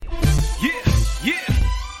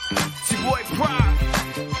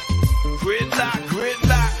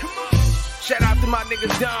nigga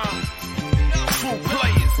Dom. True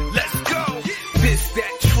players, let's go. This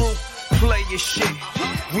that true player shit.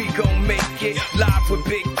 We gon' make it live with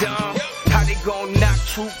Big Dom. How they gon' knock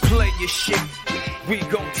true player shit? We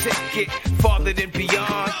gon' take it farther than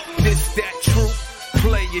beyond. This that true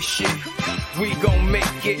player shit. We gon'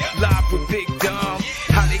 make it live with Big Dom.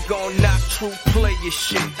 How they gon' knock true player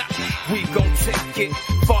shit? We gon' take it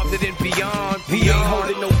farther than beyond. We ain't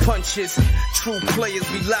holding no punches. True players,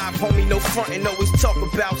 we live, homie, no frontin'. Always talk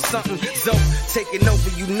about something. So taking over,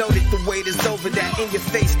 you know that the wait is over. That in your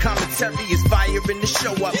face commentary is fire in the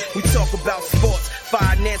show up. We talk about sports,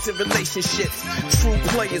 finance, and relationships. True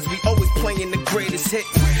players, we always playing the greatest hits.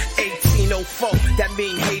 1804, that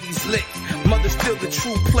mean Hades lit. Mothers feel the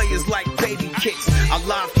true players like baby kicks. Our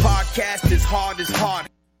live podcast is hard as hard.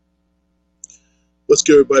 What's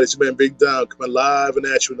good, everybody? It's your man Big Dom coming live and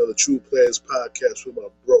at you another True Players podcast with my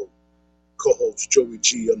bro, co-host Joey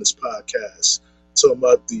G on this podcast. Talking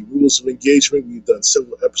about the rules of engagement. We've done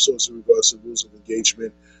several episodes in regards to rules of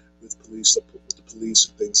engagement with the police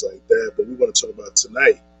and things like that. But we want to talk about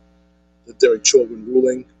tonight the Derek Chauvin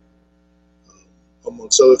ruling.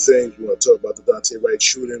 Amongst other things, we want to talk about the Daunte Wright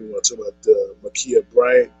shooting. We want to talk about the Ma'Khia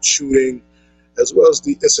Bryant shooting, as well as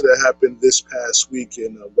the incident that happened this past week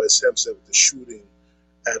in West Hempstead with the shooting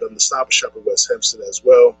at the Stop and Shop in West Hempstead as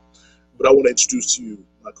well. But I want to introduce to you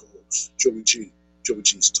my co-host, Joey G. Joey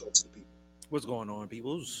G's Talk to the People. What's going on,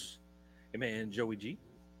 peoples? Hey, man, Joey G.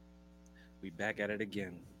 We back at it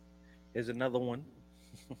again. Here's another one.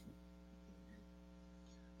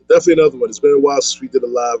 Definitely another one. It's been a while since we did a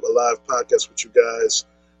live podcast with you guys,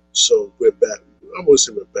 so we're back. I won't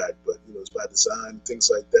say we're back, but it's by design,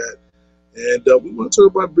 things like that. And we want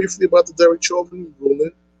to talk briefly about the Derek Chauvin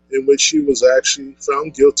ruling, in which he was actually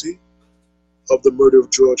found guilty of the murder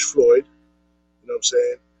of George Floyd. You know what I'm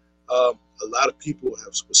saying? A lot of people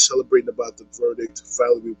were celebrating about the verdict.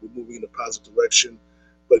 Finally, we're moving in a positive direction.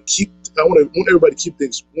 But I want everybody to keep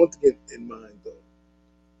things one thing in mind, though.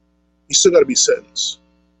 He still got to be sentenced.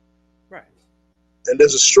 Right. And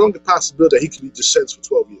there's a strong possibility that he could be just sentenced for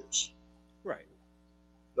 12 years. Right.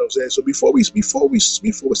 You know what I'm saying? So before we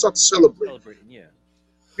start to celebrate,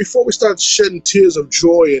 before we start shedding tears of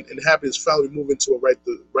joy and happiness, finally moving to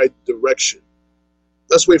the right direction,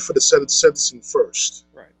 let's wait for the sentencing first.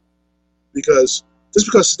 Right. Because just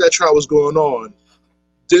because that trial was going on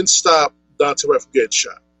didn't stop Daunte Wright from getting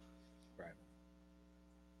shot. Right.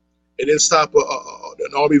 It didn't stop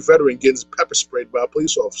an Army veteran getting pepper sprayed by a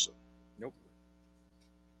police officer. Nope.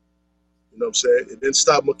 You know what I'm saying? It didn't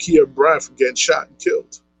stop Ma'Khia Bryant from getting shot and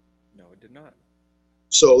killed. No, it did not.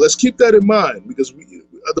 So let's keep that in mind, because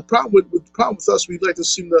the problem with us, we like to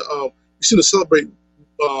seem to celebrate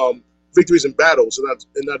victories in battles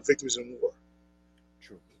and not victories in war.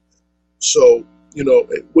 True. So what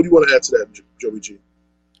do you want to add to that, Joey G?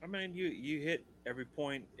 I mean, you hit every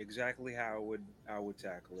point exactly how I would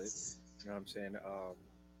tackle it. You know what I'm saying?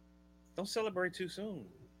 Don't celebrate too soon.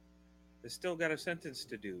 They still got a sentence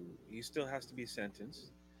to do. He still has to be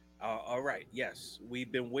sentenced. All right. Yes,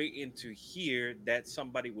 we've been waiting to hear that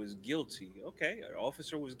somebody was guilty. Okay, an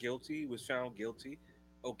officer was guilty, was found guilty.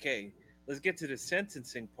 Okay, let's get to the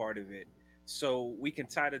sentencing part of it, so we can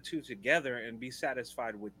tie the two together and be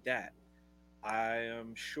satisfied with that. I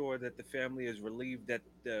am sure that the family is relieved that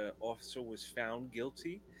the officer was found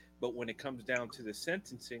guilty, but when it comes down to the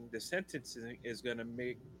sentencing is going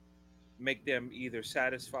to make them either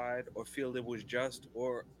satisfied or feel it was just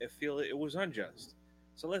or feel it was unjust.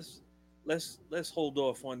 So let's hold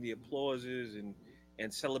off on the applauses and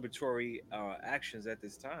celebratory actions at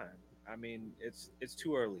this time. I mean, it's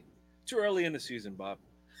too early in the season, Bob.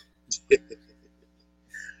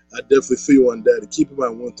 I definitely feel on that. And keep in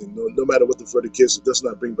mind one thing: no matter what the verdict is, it does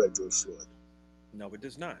not bring back George Floyd. No, it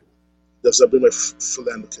does not. It does not bring back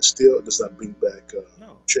Philando Castile. It does not bring back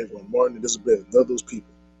no. Trayvon Martin. It doesn't bring none of those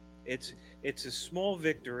people. It's a small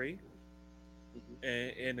victory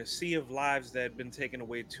in a sea of lives that have been taken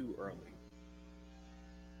away too early.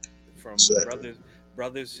 From exactly.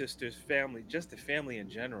 brothers, sisters, family, just the family in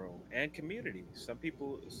general, and community. Some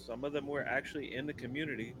of them were actually in the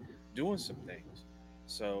community doing some things.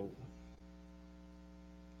 So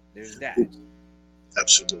there's that.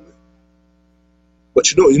 Absolutely.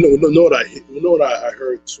 But you know what I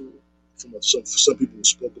heard too from some people who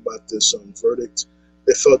spoke about this verdict.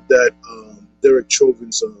 They felt that Derek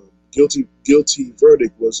Chauvin's guilty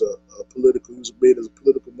verdict was he was made as a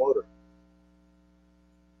political martyr.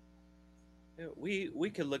 We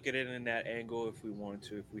could look at it in that angle if we want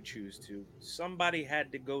to, if we choose to. Somebody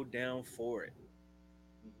had to go down for it.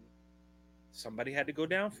 Somebody had to go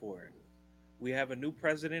down for it. We have a new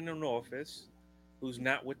president in office who's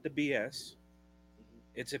not with the BS.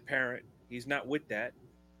 It's apparent he's not with that.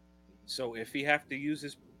 So if he have to use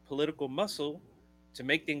his political muscle to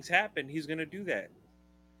make things happen, he's going to do that.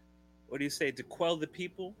 What do you say, to quell the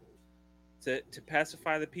people, to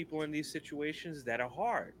pacify the people in these situations that are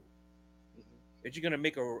hard? Are you going to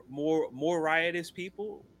make a more riotous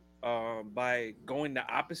people by going the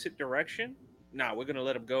opposite direction? Nah, we're going to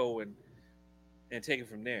let them go and take it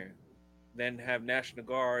from there. Then have National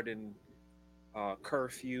Guard and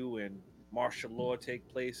curfew and martial law take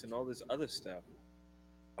place and all this other stuff.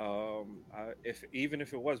 If even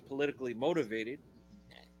if it was politically motivated,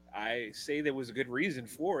 I say there was a good reason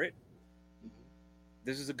for it.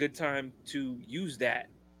 This is a good time to use that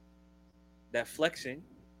flexing,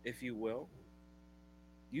 if you will.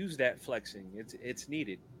 Use that flexing. It's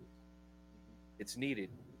needed. It's needed.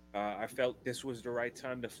 I felt this was the right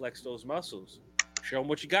time to flex those muscles. Show them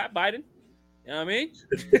what you got, Biden. You know what I mean?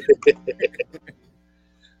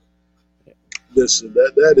 Listen,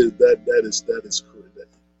 that is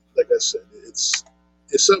correct. Like I said, it's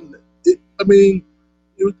something. I mean,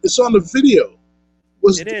 it's on the video.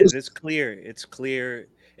 It is. It's clear. It's clear.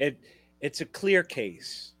 It's a clear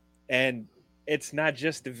case, and it's not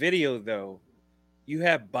just the video though. You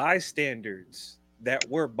have bystanders that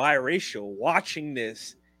were biracial watching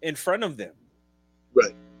this in front of them.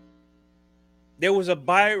 Right. There was a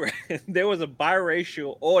there was a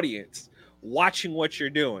biracial audience watching what you're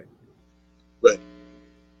doing. Right.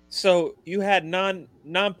 So you had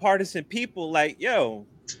nonpartisan people like, yo,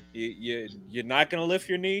 you're not gonna lift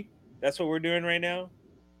your knee. That's what we're doing right now.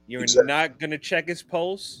 You're not gonna check his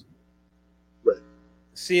pulse. Right.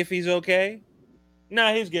 See if he's okay.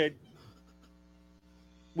 Nah, he's good.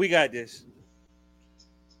 We got this.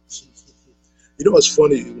 You know what's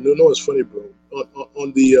funny? You know what's funny, bro?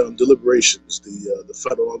 On the deliberations, the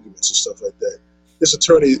final arguments and stuff like that, this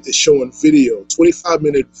attorney is showing video,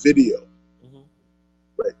 25-minute video. Mm-hmm.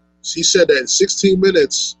 Right. So he said that in 16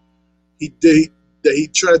 minutes, he tried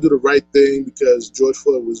to do the right thing because George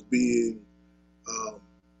Floyd was being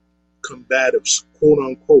combative, quote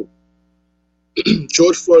unquote.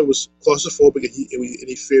 George Floyd was claustrophobic and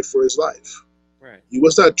he feared for his life. Right. He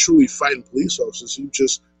was not truly fighting police officers. He was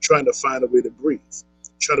just trying to find a way to breathe,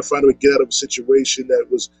 trying to find a way to get out of a situation that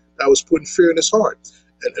was putting fear in his heart.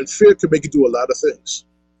 And fear can make you do a lot of things.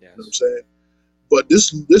 Yes. You know what I'm saying? But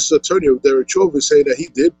this attorney, Derek Chauvin, is saying that he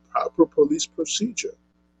did proper police procedure.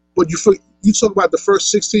 But you talk about the first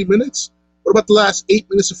 16 minutes? What about the last 8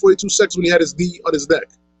 minutes and 42 seconds when he had his knee on his neck?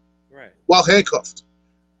 Right. While handcuffed.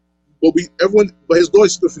 But his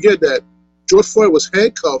lawyers still forget that George Floyd was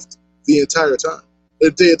handcuffed the entire time.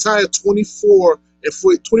 The entire 24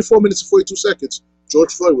 minutes and 42 seconds,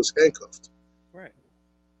 George Floyd was handcuffed. Right.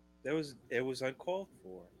 It was uncalled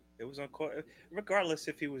for. It was uncalled. Regardless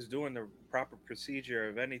if he was doing the proper procedure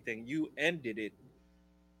of anything, you ended it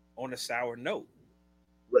on a sour note.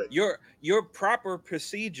 Right. Your proper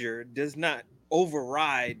procedure does not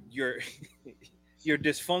override your your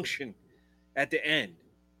dysfunction at the end.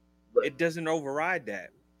 Right. It doesn't override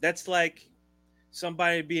that. That's like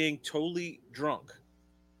somebody being totally drunk,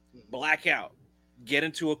 blackout, get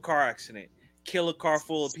into a car accident, kill a car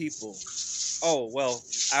full of people. Oh, well,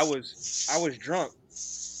 I was drunk.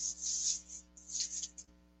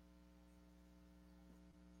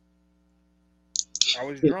 I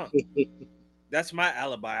was drunk. That's my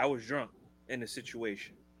alibi. I was drunk in the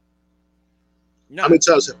situation. No, how many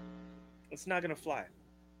times? It's not gonna fly.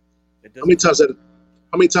 How many times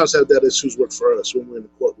have that issues worked for us when we're in the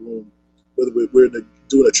courtroom? Whether we're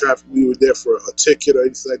doing a traffic, we were there for a ticket or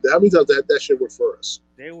anything like that. How many times that shit worked for us?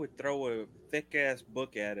 They would throw a thick ass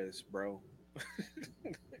book at us, bro.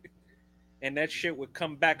 And that shit would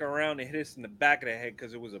come back around and hit us in the back of the head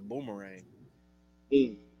because it was a boomerang.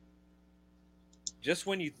 Mm. Just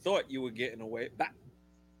when you thought you were getting away, back.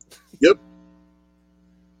 Yep.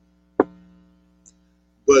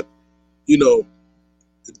 But,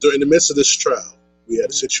 during the midst of this trial, we had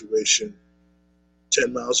a situation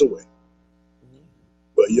 10 miles away.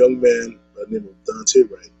 Where a young man by the name of Daunte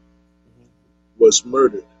Wright was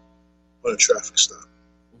murdered on a traffic stop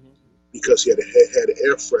because he had an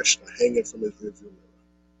air freshener hanging from his rearview mirror.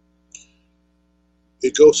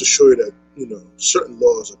 It goes to show you that, certain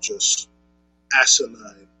laws are just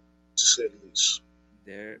asinine, to say the least.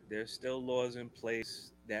 There's still laws in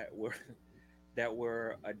place that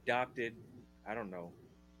were adopted, I don't know,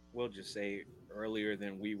 we'll just say earlier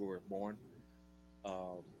than we were born,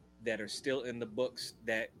 that are still in the books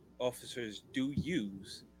that officers do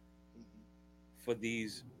use for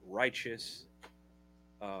these righteous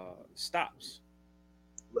stops.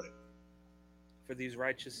 Right. For these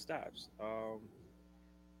righteous stops.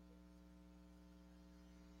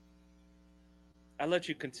 I'll let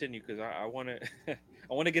you continue because I want to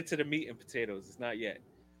I want to get to the meat and potatoes. It's not yet.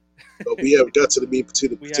 But we haven't got to the meat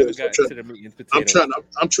and We haven't potatoes. gotten to the meat and I'm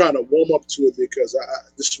potatoes. trying to warm up to it because I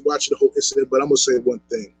just watching the whole incident. But I'm gonna say one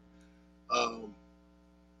thing. Um,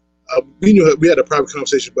 we had a private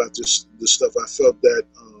conversation about this stuff. I felt that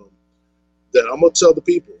I'm gonna tell the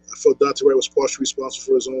people. I felt Dante Wright was partially responsible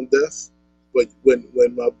for his own death. But when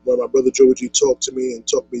my brother Joey G talked to me and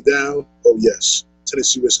talked me down, oh yes,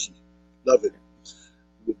 Tennessee whiskey, love it.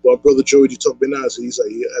 My brother Joey G talked me down. So he's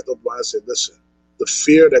like, at the line, I said, listen, the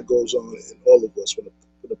fear that goes on in all of us when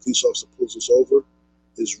a police officer pulls us over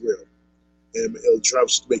is real, and it'll drive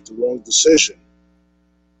us to make the wrong decision.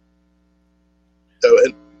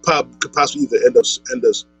 And could possibly either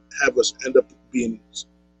have us end up being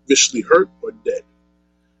viciously hurt or dead.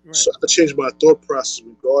 Right. So I changed my thought process in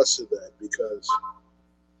regards to that because,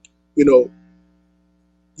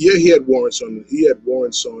 yeah, he had warrants on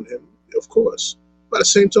him, of course. But at the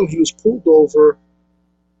same time, he was pulled over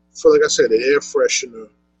for, like I said, an air freshener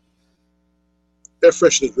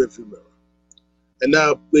rearview mirror. And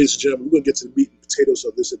now, ladies and gentlemen, we're going to get to the meat and potatoes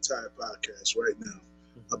of this entire podcast right now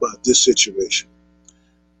about this situation.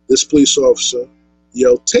 This police officer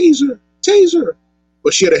yelled, "Taser, taser!"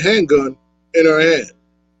 But she had a handgun in her hand.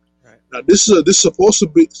 Right. Now, this is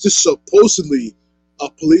supposedly a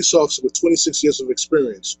police officer with 26 years of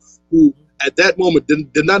experience who, at that moment,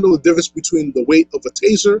 did not know the difference between the weight of a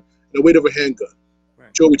taser and the weight of a handgun.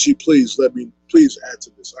 Right. Joey G, please add to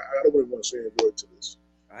this. I don't really want to say a word to this.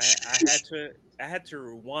 I had to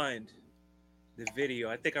rewind the video.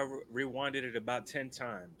 I think I rewinded it about 10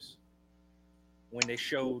 times when they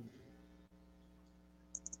showed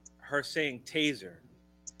her saying taser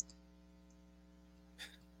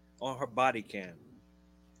on her body cam.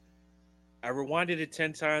 I rewinded it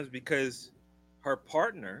 10 times because her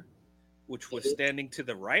partner, which was standing to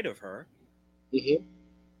the right of her,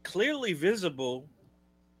 clearly visible,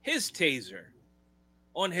 his taser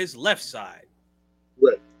on his left side.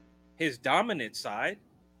 Right. His dominant side,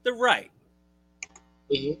 the right.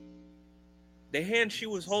 Mm-hmm. The hand she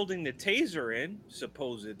was holding the taser in,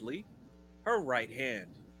 supposedly, her right hand.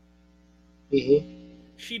 Mm-hmm.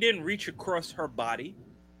 She didn't reach across her body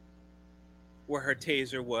where her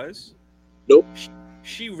taser was. Nope.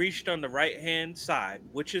 She reached on the right hand side,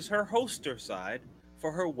 which is her holster side,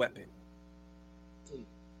 for her weapon.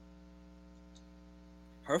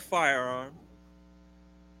 Her firearm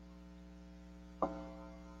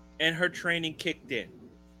and her training kicked in.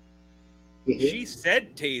 Mm-hmm. She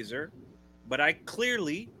said taser, but I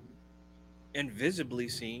clearly and visibly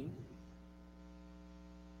seen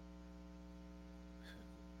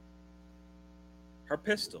her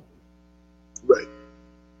pistol. Right.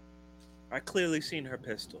 I clearly seen her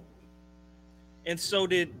pistol. And so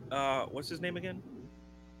did, what's his name again?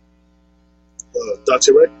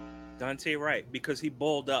 Dante Wright. Dante Wright, because he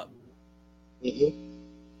balled up. Mm-hmm.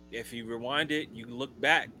 If you rewind it, you look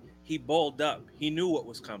back, he balled up. He knew what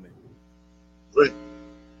was coming. Right.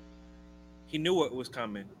 He knew what was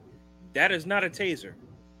coming. That is not a taser.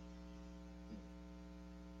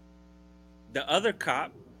 The other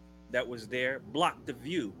cop that was there blocked the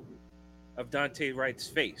view of Dante Wright's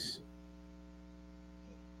face.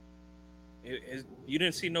 You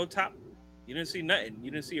didn't see no top. You didn't see nothing. You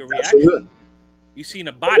didn't see a reaction. Absolutely. You seen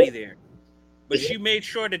a body there. But she made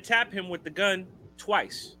sure to tap him with the gun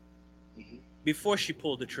twice before she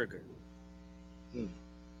pulled the trigger.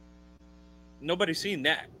 Nobody's seen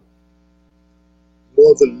that.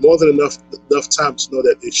 More than enough time to know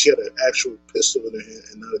that she had an actual pistol in her hand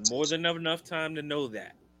and not a taser. More than enough time to know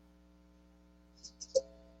that.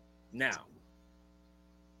 Now,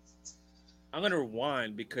 I'm going to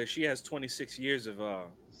rewind because she has 26 years of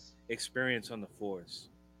experience on the force.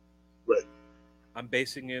 Right. I'm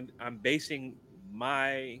basing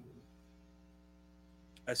my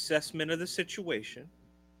assessment of the situation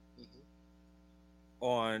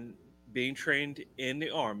on being trained in the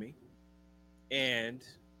Army and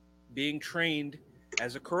being trained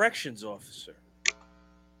as a corrections officer.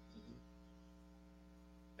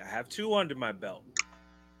 I have 2 under my belt.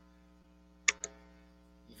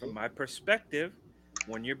 From my perspective,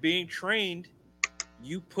 when you're being trained,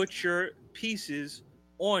 you put your pieces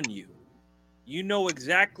on you. You know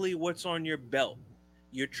exactly what's on your belt.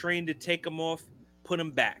 You're trained to take them off, put them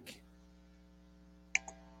back.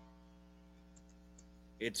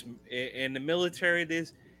 It's in the military.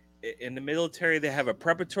 They have a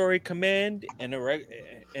preparatory command and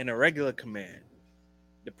a regular command.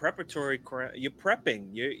 The preparatory, you're prepping.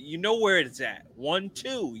 You know where it's at. 1,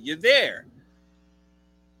 2, you're there.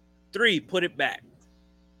 3, put it back.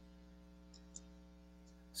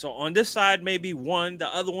 So on this side, maybe 1, the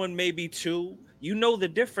other one maybe 2. You know the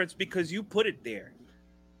difference because you put it there.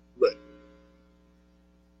 Right.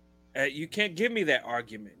 You can't give me that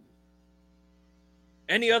argument.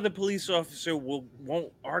 Any other police officer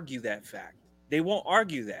won't argue that fact. They won't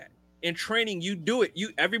argue that. In training, you do it. You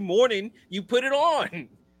every morning you put it on.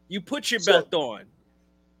 You put your belt on.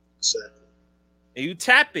 Exactly. And you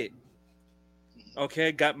tap it.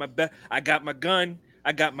 Okay, got my I got my gun.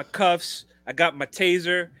 I got my cuffs. I got my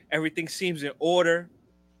taser. Everything seems in order.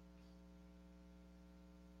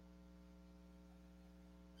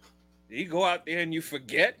 You go out there and you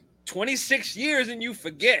forget. 26 years and you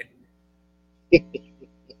forget.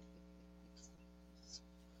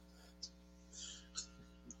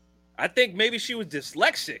 I think maybe she was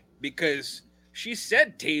dyslexic because she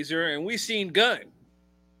said taser and we seen gun.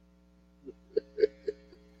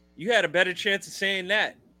 You had a better chance of saying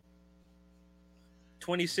that.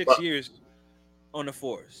 26 years on the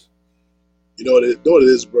force. You know what it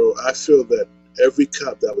is, bro? I feel that every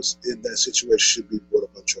cop that was in that situation should be brought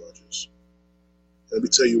up on charges. Let me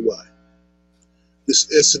tell you why.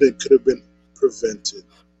 This incident could have been prevented.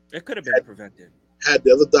 It could have been prevented. Had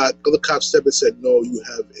the other cops stepped and said, "No, you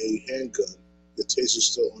have a handgun. Your taser's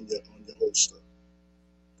still on your holster.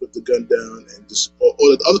 Put the gun down and just," or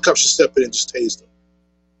the other cops should step in and just tase them.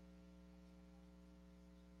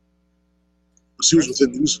 He was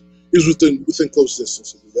within close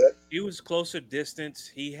distance to do that. He was closer distance.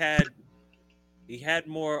 He had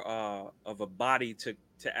more of a body to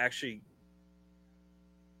actually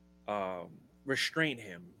restrain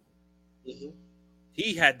him. Mm-hmm.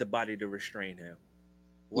 He had the body to restrain him.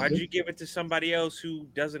 Why'd you give it to somebody else who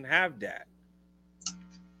doesn't have that?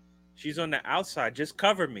 She's on the outside. Just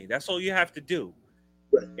cover me. That's all you have to do.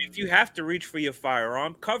 Right. If you have to reach for your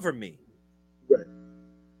firearm, cover me. Right.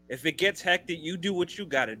 If it gets hectic, you do what you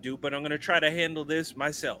got to do, but I'm going to try to handle this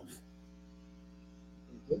myself.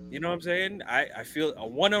 You know what I'm saying? I feel a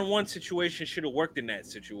one-on-one situation should have worked in that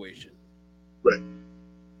situation. Right.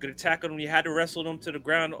 Could have tackled him. You had to wrestle him to the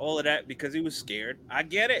ground, all of that, because he was scared. I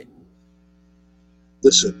get it.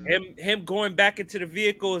 Listen. Him going back into the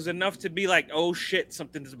vehicle is enough to be like, oh shit,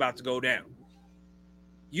 something's about to go down.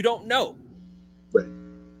 You don't know. Right.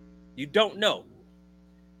 You don't know.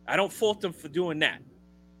 I don't fault them for doing that.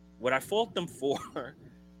 What I fault them for,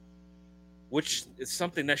 which is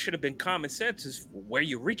something that should have been common sense, is where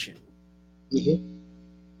you're reaching. Mm-hmm.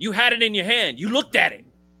 You had it in your hand. You looked at it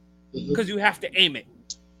because you have to aim it.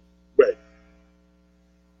 Right.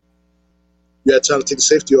 You had time to take the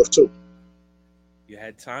safety off too. You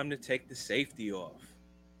had time to take the safety off.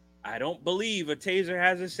 I don't believe a taser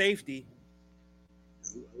has a safety.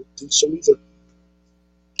 I don't think so either.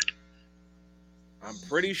 I'm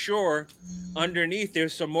pretty sure underneath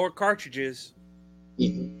there's some more cartridges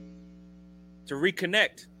to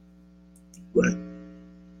reconnect. Right.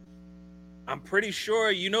 I'm pretty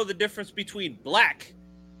sure you know the difference between black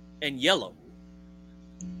and yellow.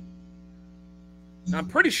 I'm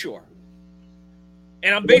pretty sure.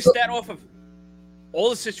 And I'm based that off of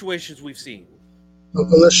all the situations we've seen.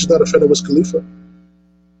 Unless she's not a fan of Wiz Khalifa.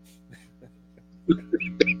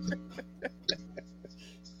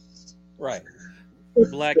 Right.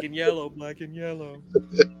 Black and yellow, black and yellow.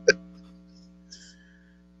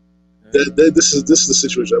 This is the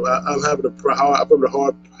situation. I'm having a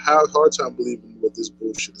hard time believing what this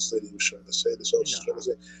bullshit this lady was trying to say. This all she's trying to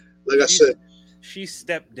say. Like I said, she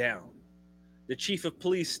stepped down. The chief of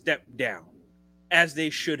police stepped down, as they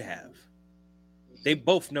should have. They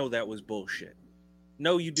both know that was bullshit.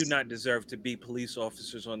 No, you do not deserve to be police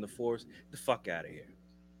officers on the force. Get the fuck out of here.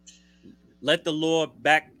 Let the law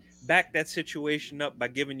back that situation up by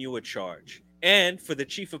giving you a charge. And for the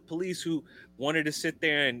chief of police who wanted to sit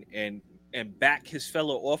there and back his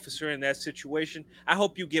fellow officer in that situation, I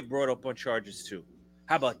hope you get brought up on charges too.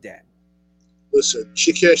 How about that? Listen,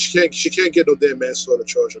 she can't get no damn manslaughter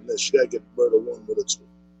charge on this. She gotta get murder 1, murder 2.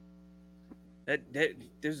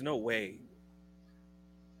 There's no way.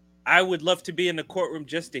 I would love to be in the courtroom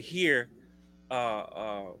just to hear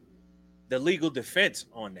the legal defense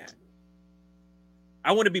on that.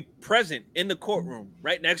 I want to be present in the courtroom,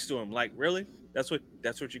 right next to him. Like, really? That's what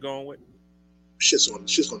you're going with? She's on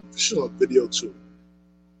video too.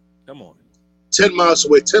 Come on. 10 miles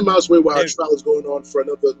away while our trial is going on for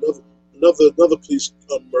another police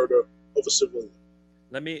murder of a civilian.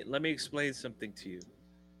 Let me explain something to you.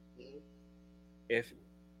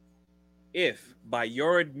 If by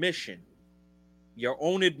your admission, your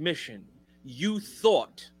own admission, you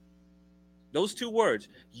thought, those two words,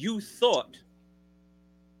 you thought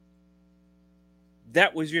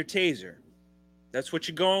that was your taser. That's what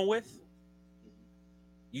you're going with?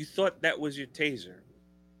 You thought that was your taser.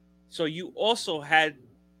 So you also had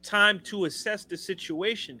time to assess the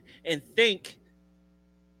situation and think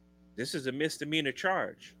this is a misdemeanor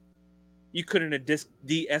charge. You couldn't have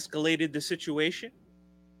de-escalated the situation.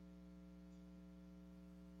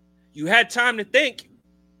 You had time to think.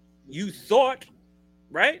 You thought,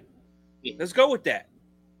 right? Let's go with that.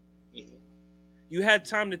 You had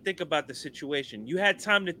time to think about the situation. You had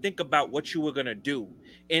time to think about what you were going to do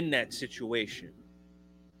in that situation.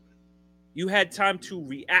 You had time to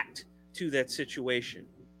react to that situation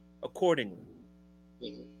accordingly.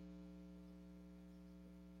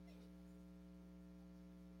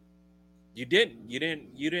 You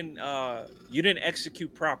didn't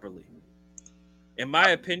execute properly. In my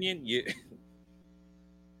opinion,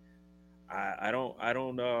 I don't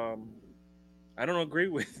agree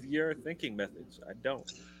with your thinking methods. I don't.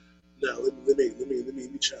 Now let me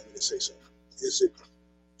chime in and say something. Is it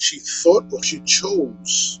she thought or she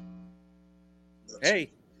chose?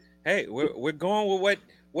 Hey, we're going with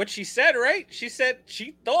what she said, right? She said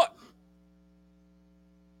she thought.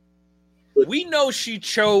 But, we know she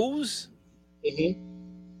chose. She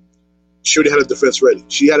already had a defense ready.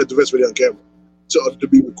 She had a defense ready on camera to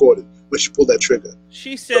be recorded when she pulled that trigger.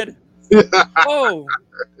 She said, "Oh,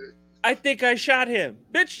 I think I shot him."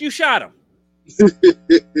 Bitch, you shot him.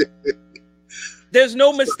 There's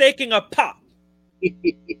no mistaking a pop.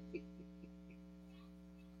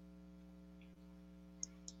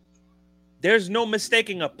 There's no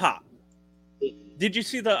mistaking a pop. Did you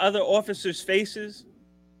see the other officers' faces?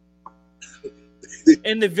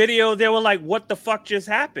 In the video, they were like, "What the fuck just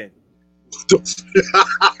happened?"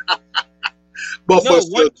 No,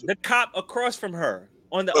 the cop across from her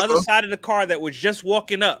on the other side of the car that was just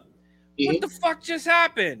walking up. What the fuck just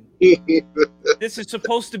happened? This is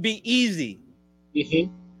supposed to be easy.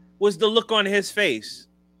 Was the look on his face.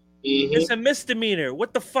 It's a misdemeanor.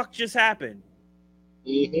 What the fuck just happened?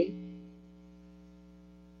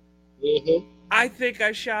 I think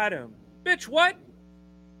I shot him. Bitch, what?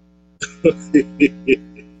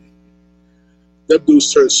 That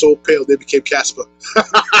dudes turned so pale they became Casper.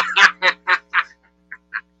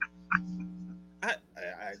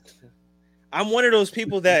 I'm one of those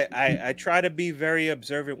people that I try to be very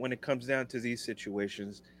observant when it comes down to these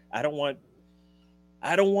situations. I don't want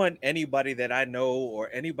anybody that I know or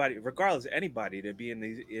anybody, regardless of anybody, to be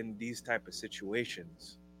in these type of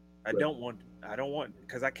situations. I don't want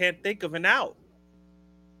because I can't think of an out.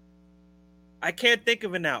 I can't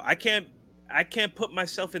put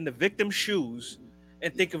myself in the victim's shoes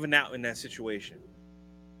and think of an out in that situation.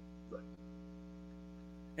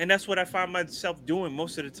 And that's what I find myself doing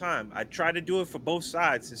most of the time. I try to do it for both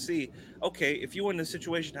sides to see, okay, if you were in the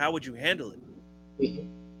situation, how would you handle it?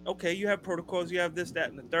 Okay, you have protocols, you have this, that,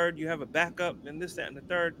 and the third, you have a backup, and this, that, and the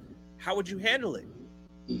third. How would you handle it?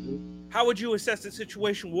 How would you assess the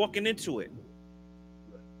situation walking into it?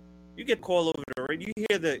 You get called over the radio,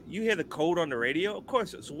 you hear the code on the radio. Of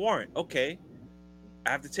course, it's a warrant. Okay, I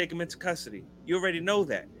have to take him into custody. You already know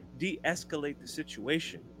that. De-escalate the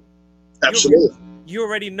situation. Absolutely. You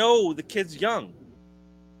already know the kid's young.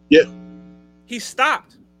 Yeah. He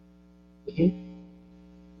stopped. He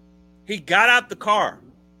got out the car.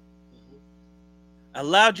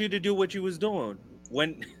 Allowed you to do what you was doing.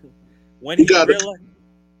 When he realized...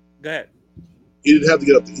 Go ahead. He didn't have to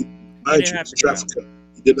get out the traffic car.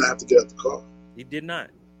 He did not have to get out the car. He did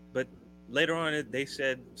not. But later on, they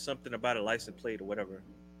said something about a license plate or whatever.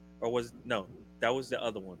 That was the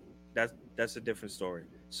other one. That's a different story.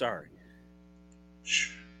 Sorry.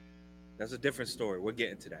 That's a different story. We're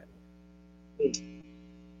getting to that. And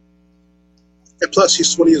plus,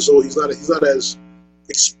 he's 20 years old. He's not as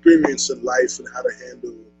experienced in life and how to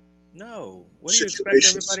handle. No. What do you expect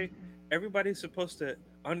everybody's supposed to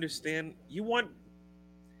understand?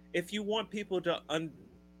 If you want people to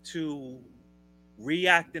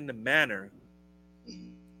react in the manner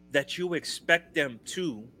that you expect them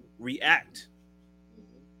to react,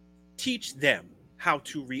 teach them how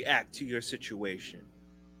to react to your situation.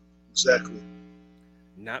 Exactly.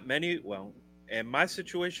 Not many. Well, in my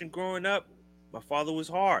situation growing up, my father was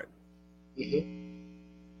hard.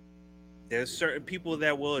 There's certain people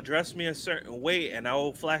that will address me a certain way, and I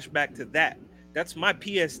will flash back to that. That's my my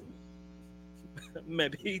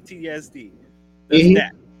PTSD. That's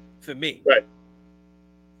that for me. Right.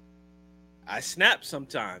 I snap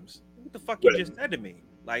sometimes. What the fuck you just said to me?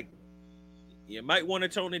 Like, you might want to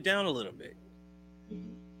tone it down a little bit.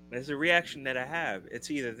 There's a reaction that I have.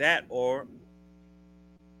 It's either that or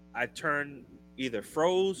I turn either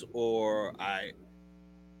froze or I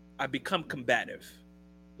become combative.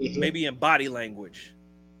 Maybe in body language,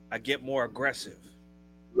 I get more aggressive.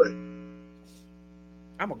 Right.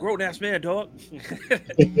 I'm a grown ass man, dog.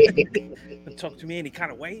 Talk to me any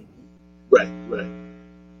kind of way. Right, right.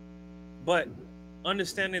 But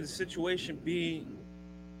understanding the situation,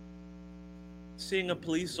 seeing a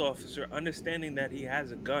police officer, understanding that he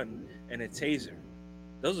has a gun and a taser.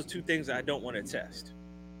 Those are two things I don't want to test.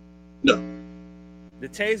 No. The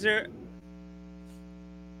taser,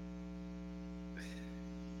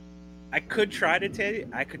 I could try to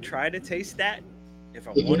taste that if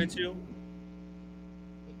I wanted to.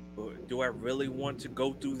 But do I really want to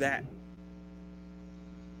go through that?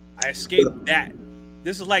 I escaped that.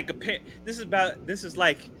 This is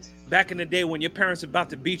like back in the day when your parents are about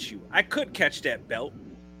to beat you. I could catch that belt,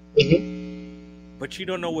 but you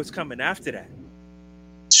don't know what's coming after that.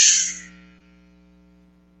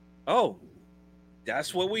 Oh,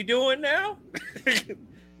 that's what we doing now?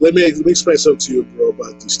 Let me explain something to you, bro,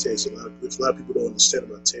 about these tasers. A lot of people don't understand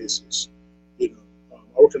about tasers. You know,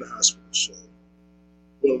 I work in a hospital, so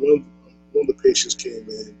one of the patients came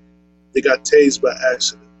in, they got tased by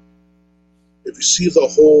accident. If you see the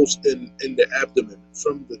holes in the abdomen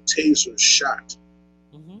from the taser shot,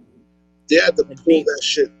 they had to pull that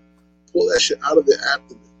shit out of the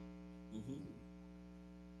abdomen.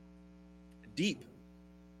 Deep.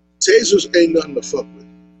 Tasers ain't nothing to fuck with.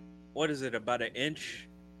 What is it? About an inch?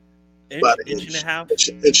 About an inch and a half? Inch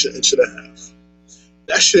and a half.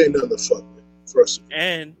 That shit ain't nothing to fuck with, first of all.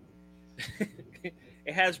 And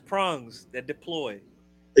it has prongs that deploy.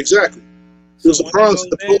 Exactly. There's a prongs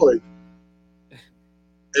deployed.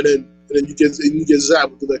 And then you get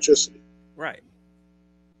zapped with electricity. Right.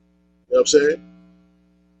 You know what I'm saying?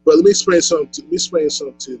 But let me explain something to you. Explain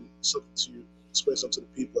something to the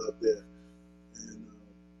people out there. And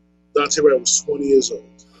Dante Wright was 20 years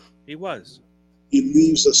old. He was. He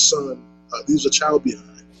leaves a child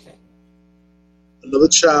behind. Another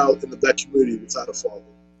child in the black community without a father.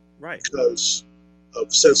 Right. Because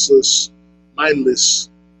of senseless, mindless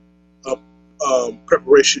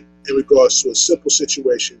preparation in regards to a simple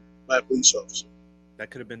situation by a police officer.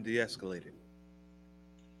 That could have been de-escalated.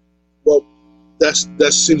 Well,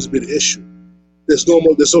 that seems to be the issue. There's no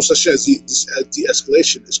such thing as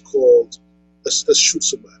de-escalation. It's called let's shoot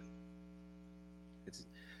somebody.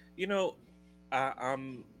 I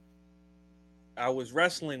was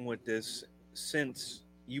wrestling with this since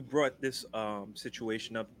you brought this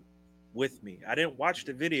situation up with me. I didn't watch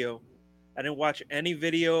the video. I didn't watch any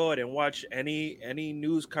video. I didn't watch any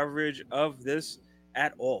news coverage of this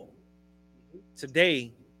at all.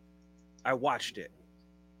 Today, I watched it.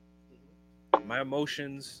 My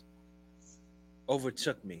emotions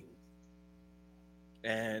overtook me.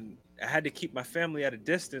 And I had to keep my family at a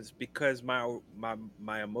distance because my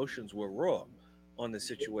emotions were raw on the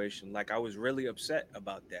situation. Like, I was really upset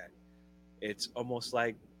about that. It's almost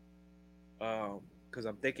like, because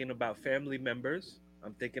I'm thinking about family members.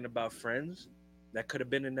 I'm thinking about friends that could have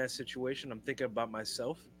been in that situation. I'm thinking about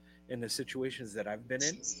myself in the situations that I've been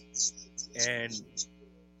in. And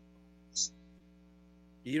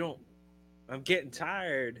I'm getting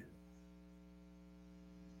tired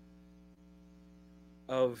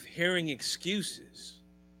of hearing excuses.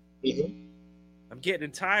 I'm getting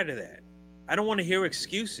tired of that. I don't want to hear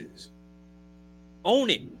excuses. Own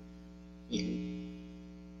it.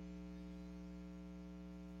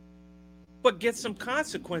 But get some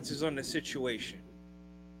consequences on the situation.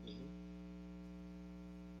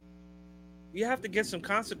 You have to get some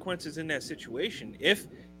consequences in that situation. If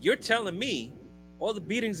you're telling me all the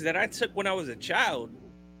beatings that I took when I was a child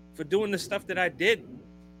for doing the stuff that I did,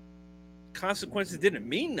 consequences didn't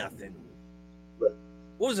mean nothing. Right.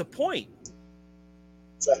 What was the point?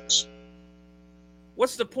 Facts.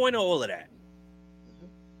 What's the point of all of that?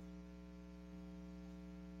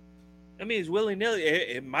 I mean, it's willy-nilly.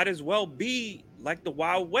 It might as well be like the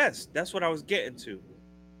Wild West. That's what I was getting to.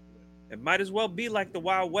 It might as well be like the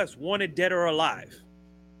Wild West, wanted dead or alive.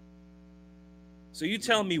 So you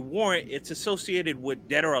tell me warrant, it's associated with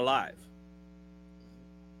dead or alive.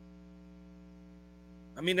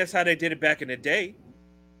 I mean, that's how they did it back in the day.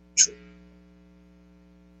 True.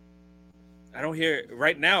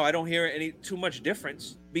 Right now, I don't hear any too much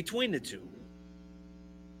difference between the two.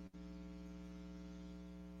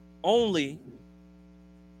 Only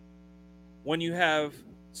when you have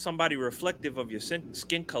somebody reflective of your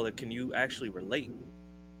skin color can you actually relate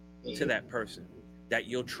to that person, that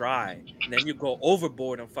you'll try, and then you go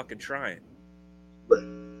overboard on fucking trying. Right.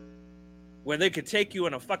 Where they could take you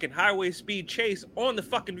on a fucking highway speed chase on the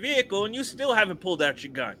fucking vehicle and you still haven't pulled out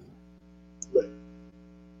your gun. Right.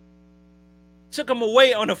 Took them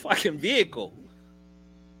away on a fucking vehicle.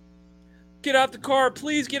 Get out the car,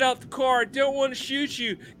 please get out the car. I don't want to shoot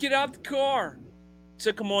you. Get out the car.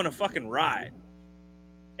 Took them on a fucking ride.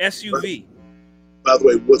 SUV. By the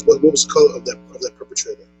way, what was the color of that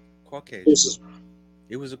perpetrator? Caucasian.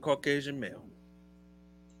 It was a Caucasian male.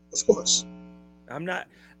 Of course. I'm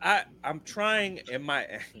trying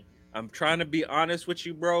to be honest with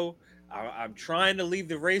you, bro. I'm trying to leave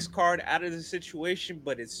the race card out of the situation,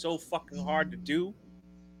 but it's so fucking hard to do.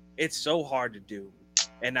 It's so hard to do.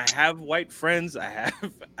 And I have white friends. I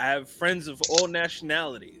have friends of all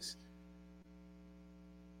nationalities.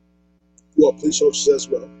 Who are police officers as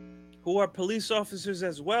well. Who are police officers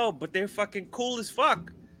as well, but they're fucking cool as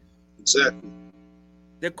fuck. Exactly.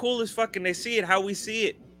 They're cool as fuck, and they see it how we see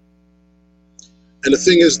it. And the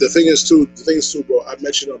thing is too, bro, I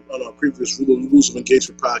mentioned on our previous Rules of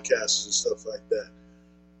Engagement podcasts and stuff like that.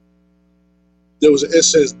 There was an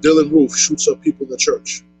instance, Dylan Roof shoots up people in the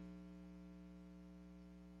church.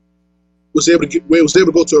 Was able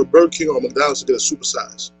to go to a Burger King or a McDonald's to get a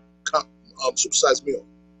supersized meal.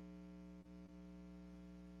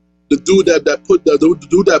 The dude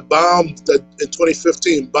that bombed that in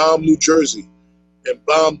 2015 bombed New Jersey and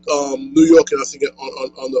bombed New York, and I think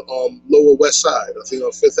on the Lower West Side, I think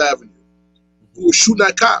on Fifth Avenue, who was shooting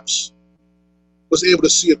at cops, was able to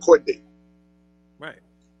see a court date. Right.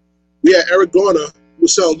 We had Eric Garner, who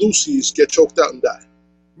was selling Lucy's, get choked out and die.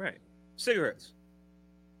 Right. Cigarettes.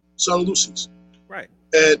 Selling Lucy's. Right.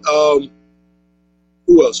 And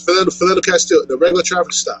who else? Fernando Castillo, the regular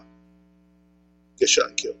traffic stop, get shot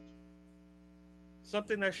and killed.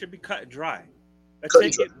 Something that should be cut and dry.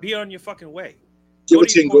 Be on your fucking way. Give it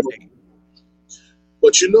to go.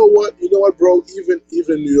 But you know what, bro? Even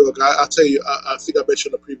in New York, I'll tell you. I think I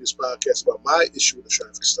mentioned on a previous podcast about my issue with the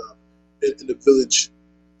traffic stop in the village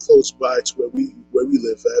close by to where we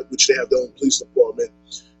live at, which they have their own police department,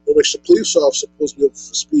 in which the police officer pulls me over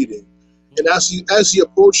for speeding, and as he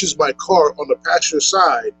approaches my car on the passenger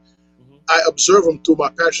side, I observe him through my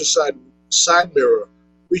passenger side mirror,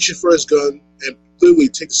 reaching for his gun and literally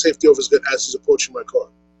take the safety off his gun as he's approaching my car.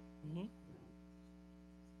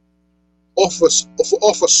 Off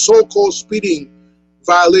a so-called speeding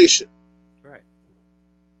violation, right?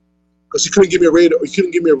 Because he couldn't give me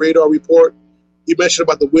a radar report. He mentioned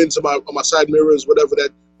about the winds on my side mirrors,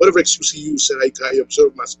 whatever excuse he used, said I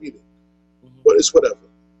observed my speeding. But it's whatever.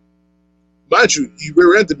 Mind you, he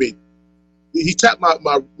rear-ended me. He tapped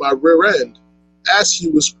my rear end as he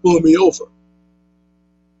was pulling me over.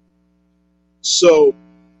 So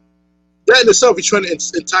that in itself, he's trying to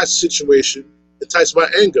entice the situation, entice my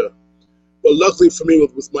anger. But luckily for me,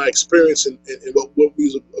 with my experience and what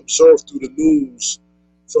we observed through the news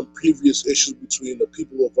from previous issues between the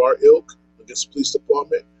people of our ilk against the police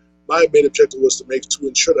department, my main objective was to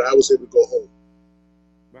ensure that I was able to go home.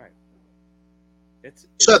 Right. It's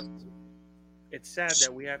sad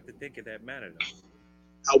that we have to think of that manner, though.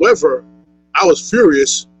 However, I was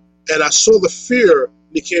furious, and I saw the fear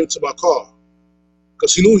when he came to my car,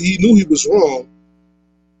 because he knew he was wrong,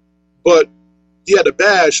 but he had a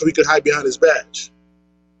badge, so he could hide behind his badge.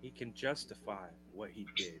 He can justify what he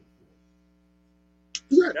did.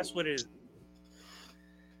 Exactly. That's what it is.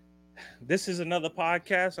 This is another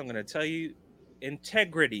podcast. I'm going to tell you,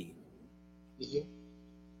 integrity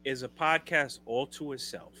is a podcast all to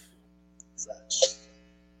itself. Facts.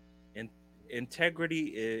 And integrity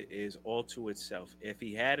is all to itself. If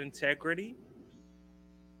he had integrity,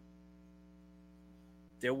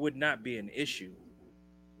 there would not be an issue.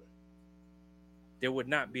 There would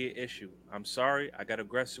not be an issue. I'm sorry. I got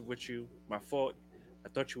aggressive with you. My fault. I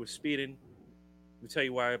thought you were speeding. Let me tell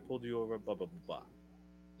you why I pulled you over, blah, blah, blah, blah.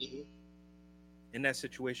 In that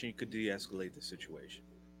situation, you could de-escalate the situation.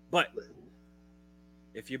 But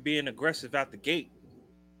if you're being aggressive out the gate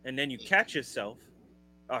and then you catch yourself,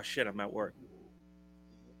 oh, shit, I'm at work.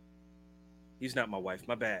 He's not my wife.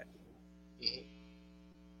 My bad. You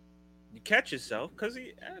catch yourself because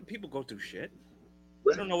people go through shit.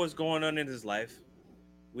 We don't know what's going on in his life.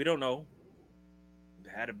 We don't know.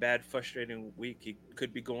 Had a bad, frustrating week. He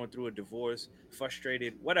could be going through a divorce,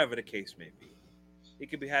 frustrated, whatever the case may be. He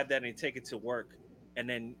could had that and he take it to work and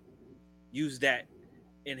then use that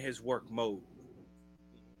in his work mode.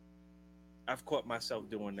 I've caught myself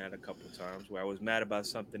doing that a couple of times where I was mad about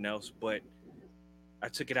something else, but I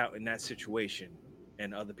took it out in that situation,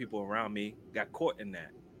 and other people around me got caught in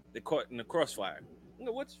that. They're caught in the crossfire.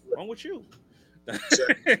 What's wrong with you?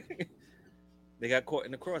 They got caught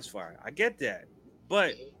in the crossfire. I get that.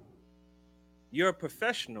 But you're a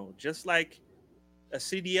professional, just like a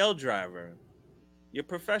CDL driver. You're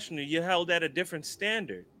professional. You're held at a different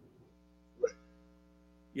standard. Right.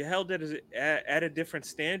 You're held at a different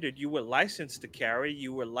standard. You were licensed to carry.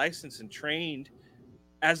 You were licensed and trained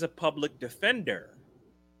as a public defender.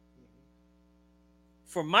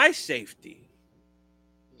 For my safety,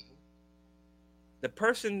 the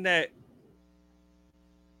person that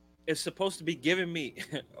is supposed to be giving me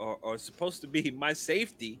or supposed to be my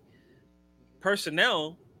safety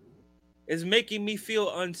personnel is making me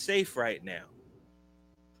feel unsafe right now.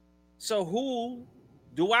 So who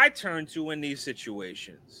do I turn to in these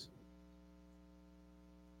situations?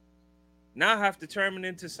 Now I have to turn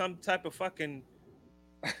into some type of fucking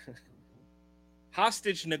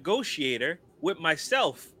hostage negotiator with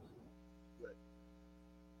myself.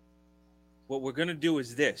 What we're going to do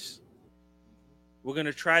is this. We're going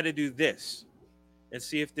to try to do this and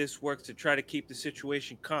see if this works to try to keep the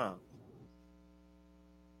situation calm.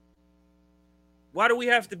 Why do we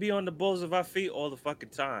have to be on the balls of our feet all the fucking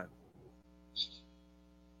time?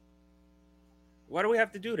 Why do we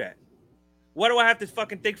have to do that? What do I have to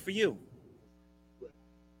fucking think for you?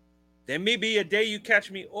 There may be a day you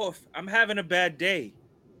catch me off. I'm having a bad day.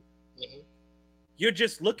 Mm-hmm. You're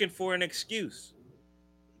just looking for an excuse.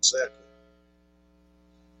 Exactly.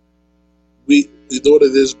 We know what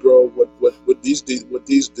it is, bro. What these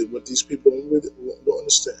people don't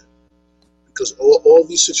understand, because all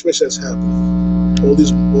these situations happening, all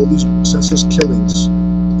these senseless killings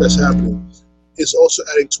that's happening, is also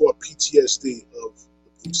adding to our PTSD of the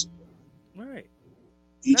police. Right.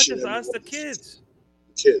 Each Not and just every us, one the of these kids.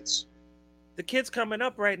 The kids. The kids coming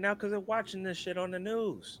up right now because they're watching this shit on the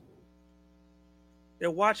news.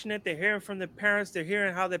 They're watching it. They're hearing from their parents. They're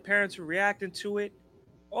hearing how their parents are reacting to it.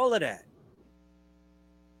 All of that.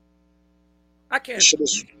 I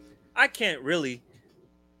can't really.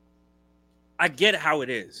 I get how it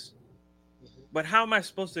is. But how am I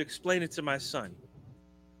supposed to explain it to my son?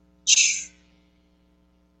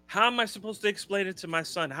 How am I supposed to explain it to my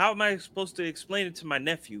son? How am I supposed to explain it to my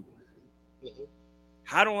nephew?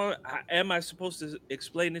 How am I supposed to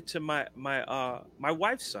explain it to my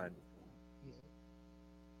wife's son?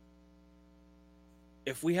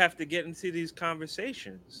 If we have to get into these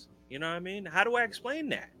conversations, you know what I mean? How do I explain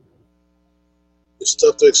that? It's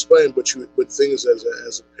tough to explain, but things as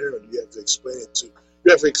a parent, you have to explain it to.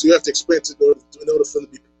 You have to explain it in order for them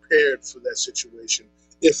to be prepared for that situation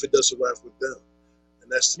if it does arrive with them,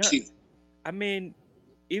 and that's the key. I mean,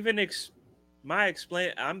 even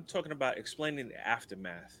I'm talking about explaining the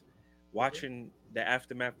aftermath, watching the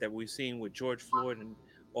aftermath that we've seen with George Floyd and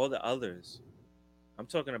all the others. I'm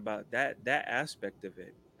talking about that aspect of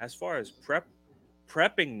it. As far as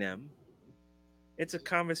prepping them, it's a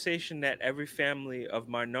conversation that every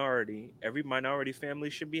minority family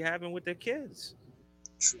should be having with their kids,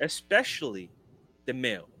 especially the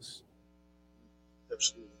males.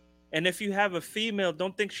 Absolutely. And if you have a female,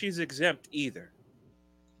 don't think she's exempt either.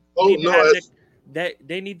 Oh no,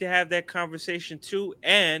 they need to have that conversation too,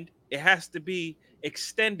 and it has to be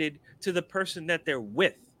extended to the person that they're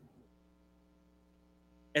with,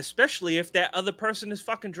 especially if that other person is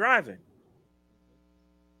fucking driving.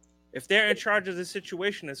 If they're in charge of the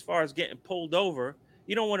situation as far as getting pulled over,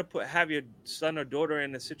 you don't want to have your son or daughter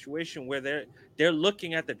in a situation where they're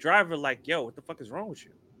looking at the driver like, yo, what the fuck is wrong with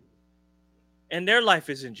you? And their life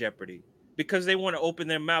is in jeopardy because they want to open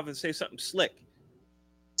their mouth and say something slick.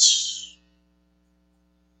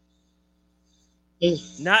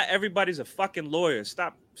 Not everybody's a fucking lawyer.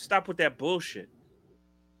 Stop with that bullshit.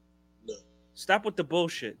 No. Stop with the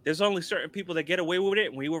bullshit. There's only certain people that get away with it,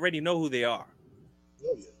 and we already know who they are.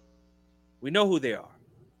 Oh yeah. We know who they are.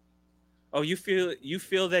 Oh, you feel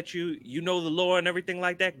that you know the law and everything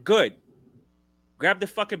like that? Good. Grab the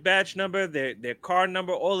fucking badge number, their car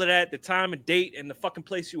number, all of that, the time and date, and the fucking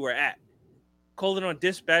place you were at. Call it on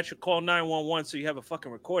dispatch or call 911 so you have a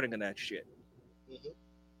fucking recording of that shit. Mm-hmm.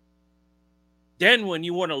 Then when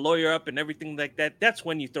you want to lawyer up and everything like that, that's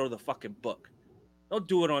when you throw the fucking book. Don't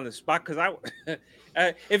do it on the spot, because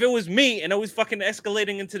if it was me and it was fucking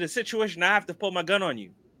escalating into the situation, I have to pull my gun on you.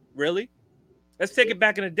 Really? Let's take it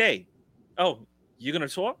back in the day. Oh, you're gonna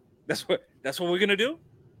talk? That's what we're gonna do?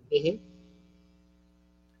 Mm-hmm.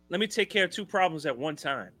 Let me take care of two problems at one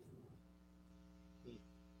time.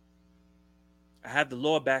 I have the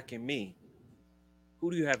law backing me. Who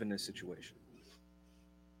do you have in this situation?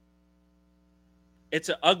 It's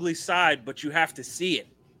an ugly side, but you have to see it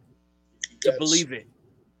to believe it.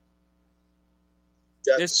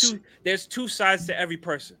 There's two sides to every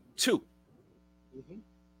person. Two. Mm-hmm.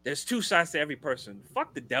 There's two sides to every person.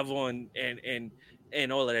 Fuck the devil and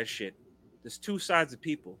all of that shit. There's two sides of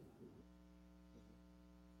people.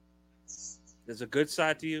 There's a good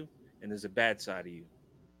side to you and there's a bad side of you,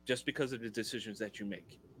 just because of the decisions that you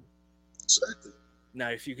make. Exactly. Now,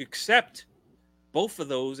 if you accept both of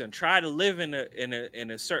those and try to live in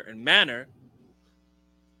a certain manner,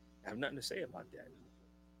 I have nothing to say about that.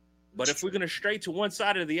 But if we're gonna stray to one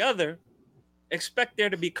side or the other, Expect there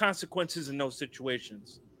to be consequences in those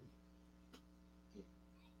situations.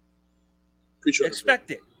 Preach on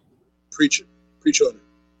Expect it. Preach it. Preach on it.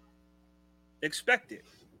 Expect it.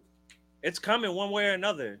 It's coming one way or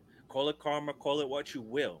another. Call it karma. Call it what you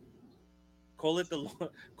will. Call it the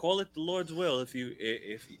call it the Lord's will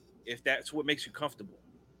if that's what makes you comfortable.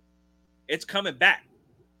 It's coming back,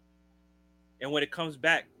 and when it comes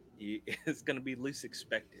back, it's going to be least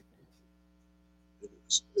expected.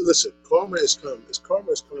 Listen, karma is coming.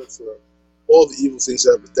 Karma is coming for all the evil things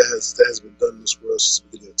that has been done in this world since the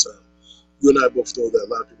beginning of time. You and I both know that. A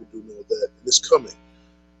lot of people do know that, and it's coming.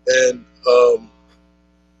 And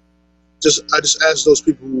I just ask those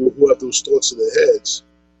people who have those thoughts in their heads,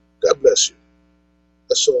 God bless you.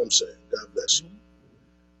 That's all I'm saying. God bless you.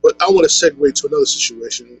 But I want to segue to another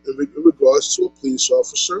situation in regards to a police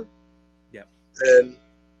officer. Yeah. And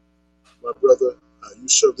my brother, you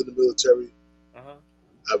served in the military. Uh-huh.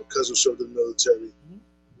 I have a cousin who served in the military. Mm-hmm.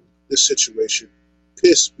 This situation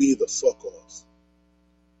pissed me the fuck off.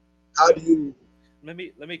 How do you? Let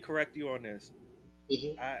me correct you on this.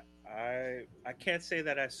 Mm-hmm. I can't say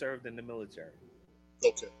that I served in the military.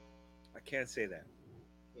 Okay. I can't say that.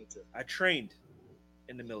 Okay. I trained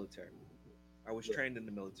in the military. I was trained in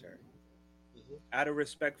the military. Mm-hmm. Out of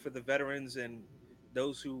respect for the veterans and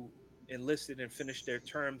those who enlisted and finished their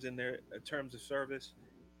terms in their terms of service,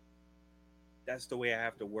 that's the way I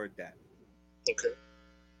have to word that. Okay.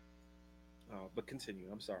 But continue.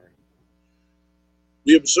 I'm sorry.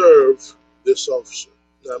 We observe this officer.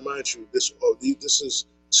 Now, mind you, this is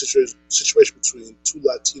a situation between two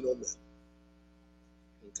Latino men.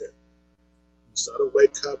 Okay. It's not a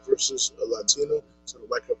white cop versus a Latino. It's not a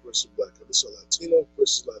white cop versus a black cop. It's a Latino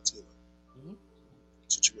versus Latino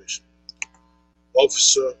situation.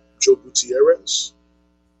 Officer Joe Gutierrez,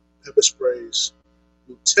 pepper sprays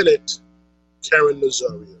Lieutenant Karen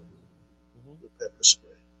Nazario with pepper spray.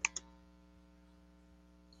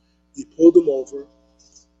 He pulled him over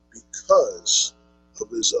because of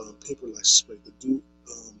his paper license plate. The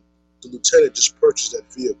lieutenant just purchased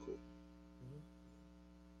that vehicle.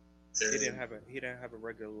 He didn't have a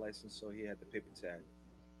regular license, so he had the paper tag.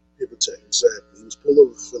 Paper tag, exactly. He was pulled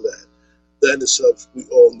over for that. That in itself, we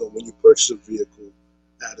all know when you purchase a vehicle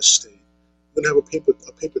out of state, you're gonna have a paper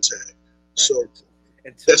tag. Right. So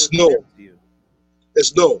that's known.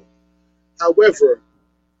 It's known. However,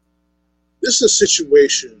 this is a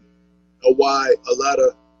situation of why a lot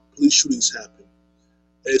of police shootings happen.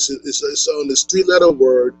 It's on this 3-letter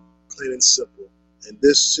word, plain and simple. And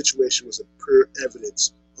this situation was a pure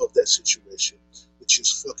evidence of that situation, which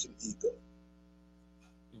is fucking ego.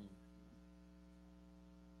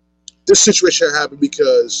 This situation happened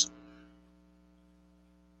because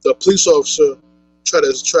the police officer tried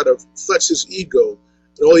to flex his ego,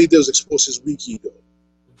 and all he did was expose his weak ego.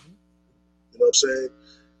 You know what I'm saying?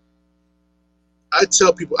 I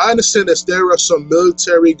tell people, I understand that there are some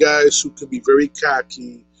military guys who can be very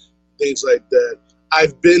cocky, things like that.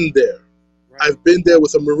 I've been there. Right. I've been there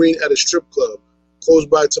with a Marine at a strip club close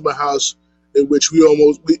by to my house, in which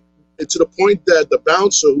and to the point that the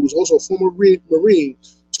bouncer, who was also a former Marine,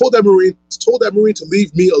 told that Marine to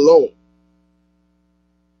leave me alone.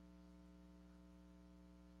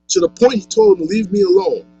 To the point he told him to leave me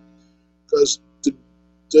alone, because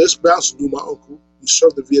this bouncer knew my uncle. He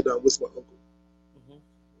served in Vietnam with my uncle.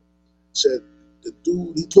 Said the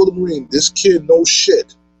dude, he told the Marine, this kid knows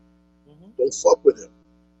shit. Don't fuck with him.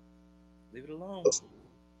 Leave it alone.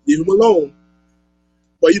 Leave him alone.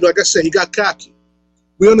 But like I said, he got cocky.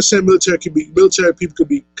 We understand military people can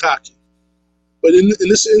be cocky. But in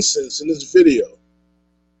this instance, in this video,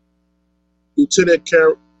 Lieutenant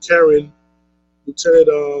Karen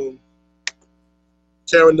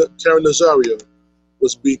Nazario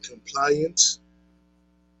was being compliant,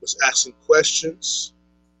 was asking questions.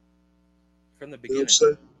 From the beginning. You know what I'm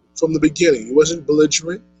saying? From the beginning. He wasn't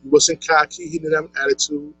belligerent. He wasn't cocky. He didn't have an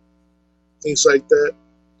attitude. Things like that.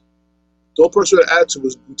 The only person with an attitude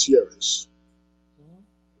was Gutierrez.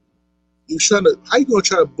 How you going to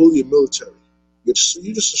try to bully a military? You're just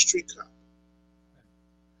a street cop.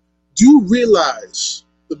 Do you realize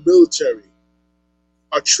the military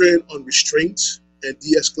are trained on restraint and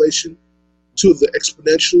de-escalation to the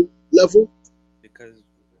exponential level? Because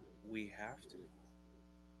we have to.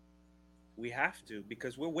 We have to,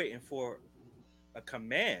 because we're waiting for a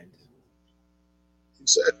command.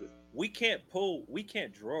 Exactly. We can't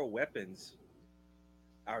draw weapons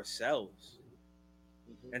ourselves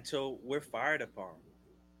until we're fired upon.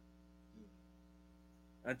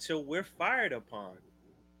 Until we're fired upon.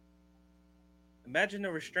 Imagine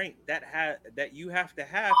the restraint that you have to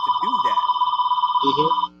do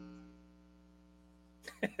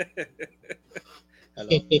that.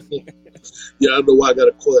 Yeah, I don't know why I got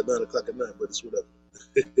to call at 9 o'clock at night, but it's whatever.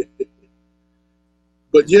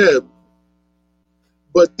 But yeah,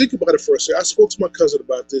 but think about it for a second. I spoke to my cousin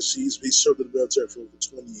about this. He served in the military for over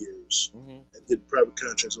 20 years and did private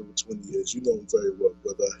contracts over 20 years. You know him very well,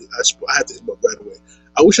 but I had to hit him up right away.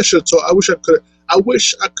 I wish I should have told. I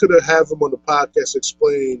wish I could have had him on the podcast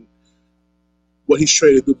explain what he's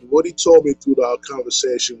trained to do. But what he told me through our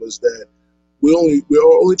conversation was that we're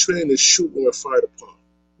only trained to shoot when we're fired upon.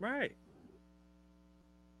 Right.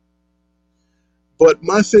 But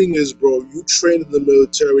my thing is, bro, you trained in the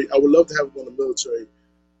military. I would love to have him on the military.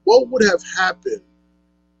 What would have happened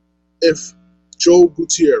if Joe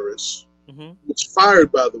Gutierrez was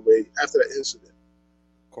fired, by the way, after that incident?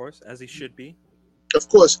 Of course, as he should be. Of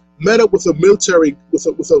course, met up with a military, with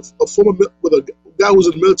a guy who was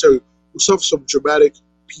in the military who suffered some dramatic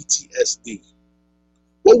PTSD.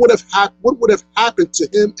 What would have happened to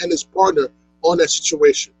him and his partner on that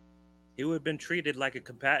situation? He would have been treated like a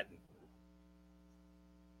combatant.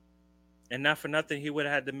 And not for nothing, he would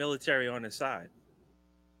have had the military on his side.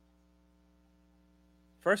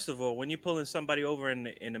 First of all, when you're pulling somebody over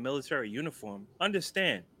in a military uniform,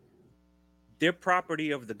 understand they're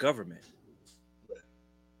property of the government.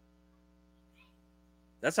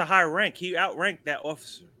 That's a high rank. He outranked that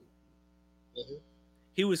officer.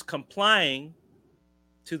 He was complying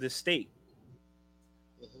to the state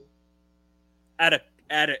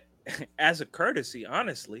as a courtesy,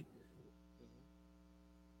 honestly.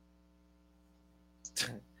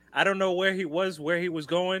 I don't know where he was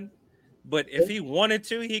going, but if he wanted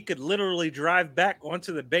to, he could literally drive back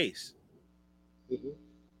onto the base.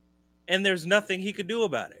 And there's nothing he could do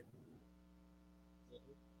about it.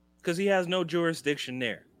 Because he has no jurisdiction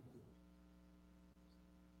there.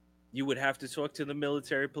 You would have to talk to the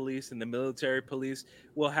military police, and the military police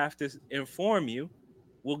will have to inform you.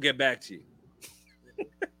 We'll get back to you.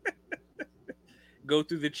 Go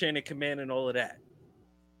through the chain of command and all of that.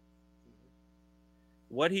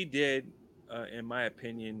 What he did, in my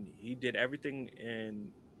opinion, he did everything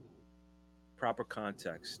in proper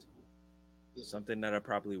context. Something that I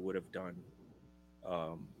probably would have done.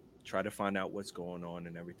 Try to find out what's going on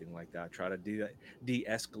and everything like that. Try to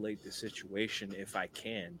de-escalate the situation if I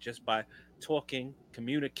can, just by talking,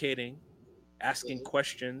 communicating, asking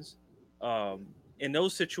questions. In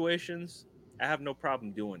those situations, I have no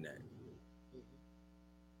problem doing that.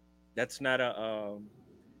 That's not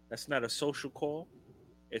a social call.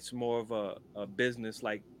 It's more of a business,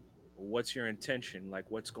 like, what's your intention? Like,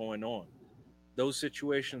 what's going on? Those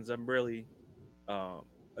situations I'm really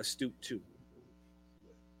astute to.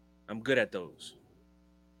 I'm good at those.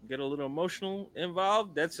 Get a little emotional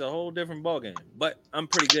involved, that's a whole different ballgame. But I'm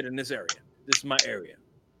pretty good in this area. This is my area.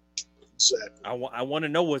 Exactly. I want to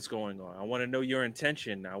know what's going on. I want to know your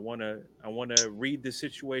intention. I want to read the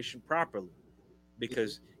situation properly.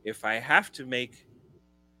 Because if I have to make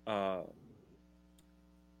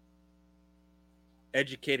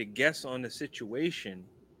educated guess on the situation,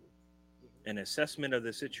 an assessment of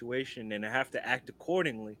the situation, and I have to act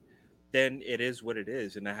accordingly, then it is what it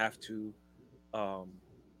is, and I have to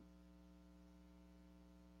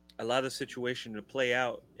allow the situation to play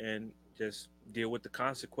out and just deal with the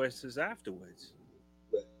consequences afterwards.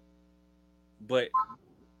 Right. But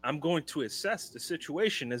I'm going to assess the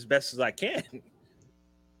situation as best as I can.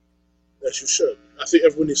 As you should. I think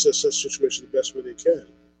everyone needs to assess the situation the best way they can.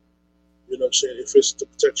 You know what I'm saying? If it's to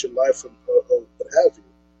protect your life or what have you,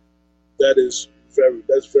 that's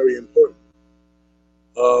very important.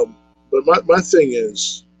 But my thing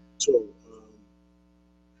is, so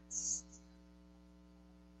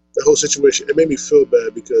the whole situation, it made me feel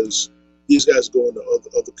bad because these guys go into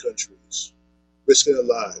other countries, risking their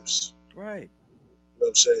lives. Right. You know what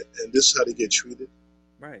I'm saying? And this is how they get treated.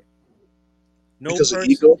 Right. Because of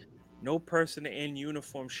ego? No person in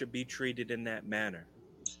uniform should be treated in that manner.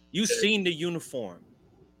 You've seen the uniform.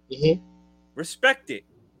 Respect it.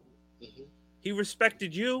 He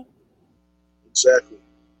respected you. Exactly.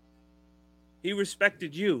 He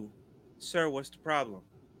respected you. Sir, what's the problem?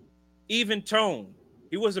 Even tone.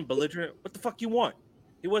 He wasn't belligerent. What the fuck you want?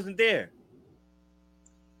 He wasn't there.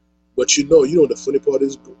 But you know the funny part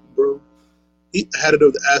is, bro? He had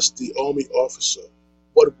to ask the army officer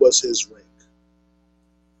what was his rank.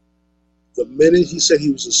 The minute he said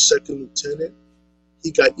he was a second lieutenant,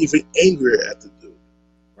 he got even angrier at the dude.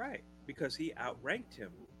 Right, because he outranked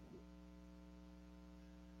him.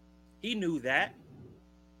 He knew that.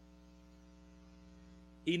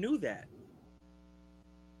 He knew that.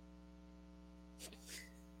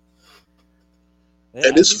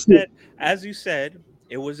 And as you said,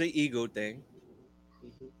 it was an ego thing.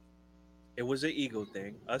 It was an ego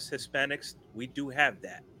thing. Us Hispanics, we do have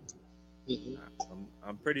that. Hmm.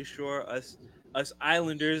 I'm pretty sure us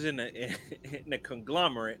Islanders in a in a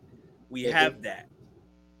conglomerate, we Hmm. have that.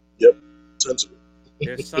 Yep, tons of it.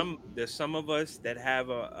 There's some of us that have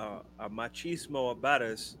a machismo about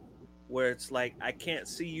us, where it's like I can't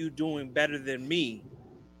see you doing better than me,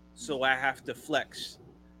 so I have to flex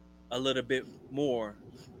a little bit more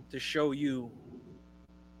to show you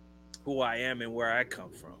who I am and where I come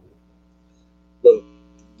from. But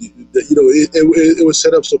it was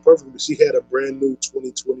set up so perfectly. She had a brand new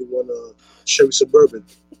 2021 Chevy Suburban.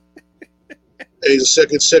 And he's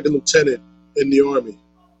a second lieutenant in the army.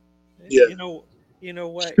 Yeah. You know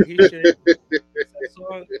what? He should.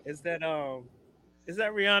 What's that song? Is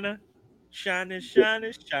that Rihanna? Shining,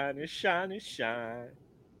 shining, shining, shining, shine.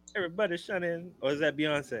 Everybody shining. Or is that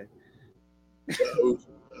Beyonce?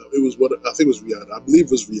 It was what I think it was Rihanna. I believe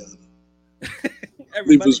it was Rihanna. I believe it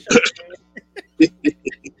Everybody was, shining.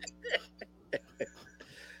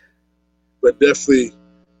 but definitely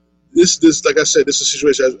this like I said, this is a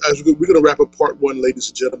situation. As we're going to wrap up part one, ladies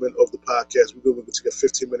and gentlemen, of the podcast. We're going to take a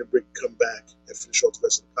 15-minute break, come back, and finish off the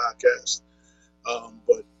rest of the podcast.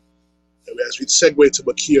 But as we segue to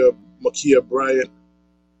Ma'Khia Bryant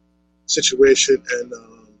situation and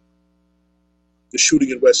the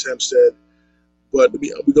shooting in West Hempstead, but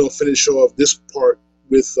we're going to finish off this part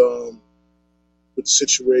with the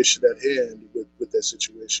situation at hand, with that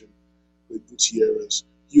situation with Gutierrez.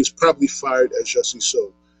 He was probably fired as justly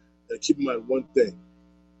so. And keep in mind one thing: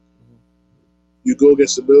 you go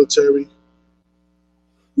against the military,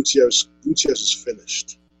 Gutierrez is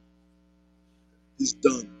finished. He's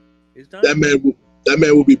done. He's done. That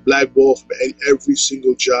man will be blackballed from every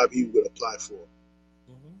single job he would apply for.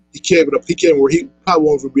 Mhm. He can't work. He probably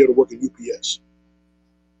won't even be able to work at UPS.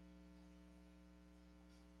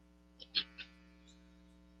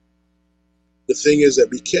 The thing is that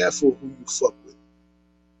be careful who you fuck with.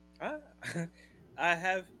 I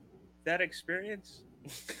have that experience.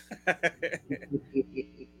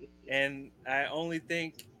 And I only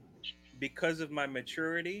think because of my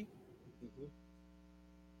maturity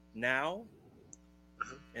now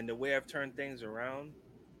and the way I've turned things around,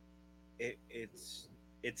 it's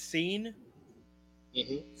seen,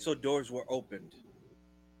 so doors were opened.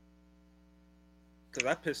 Because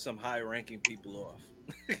I pissed some high-ranking people off.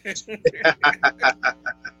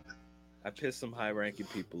 I pissed some high-ranking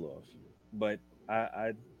people off, but I,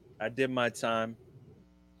 I I did my time.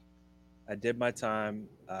 I did my time.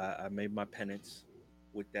 I made my penance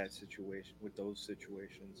with that situation, with those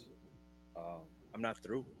situations. Um, I'm not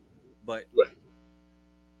through, but Right.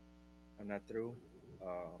 I'm not through.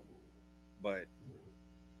 Um, but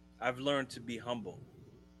I've learned to be humble.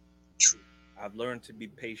 True. I've learned to be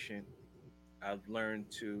patient. I've learned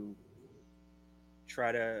to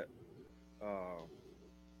try to uh,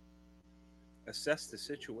 assess the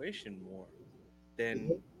situation more than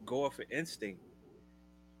Hmm. go off of instinct.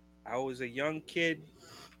 I was a young kid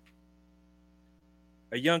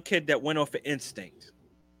that went off of instinct,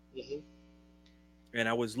 Hmm. and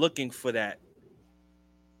I was looking for that.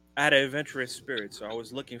 I had an adventurous spirit, so I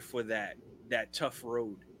was looking for that tough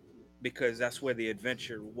road because that's where the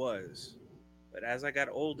adventure was. But as I got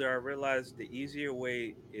older, I realized the easier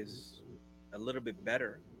way is a little bit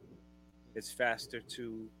better. It's faster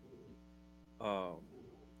to um,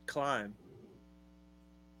 climb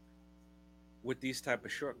with these type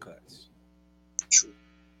of shortcuts. True.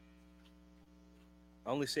 I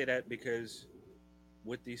only say that because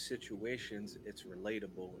with these situations, it's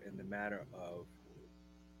relatable in the matter of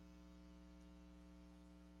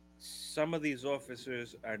some of these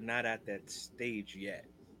officers are not at that stage yet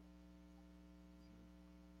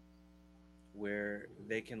where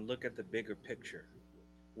they can look at the bigger picture,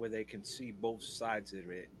 where they can see both sides of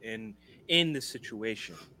it in the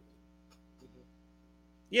situation.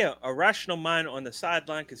 Yeah, a rational mind on the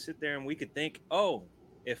sideline could sit there and we could think, oh,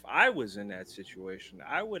 if I was in that situation,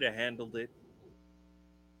 I would have handled it.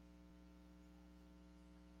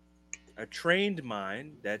 A trained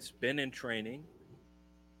mind that's been in training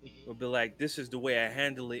will be like, this is the way I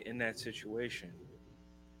handle it in that situation.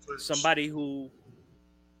 Facts. Somebody who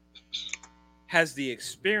has the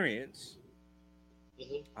experience,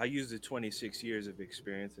 Hmm. I'll use the 26 years of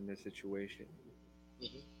experience in this situation,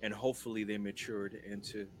 Hmm. and hopefully they matured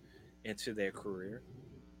into their career.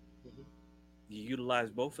 Hmm. You utilize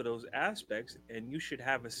both of those aspects, and you should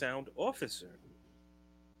have a sound officer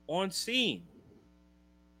on scene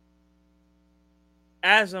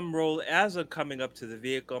as I'm coming up to the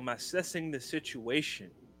vehicle. I'm assessing the situation.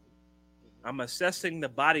 I'm assessing the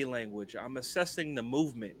body language. I'm assessing the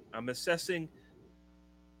movement. I'm assessing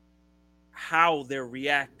how they're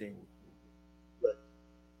reacting.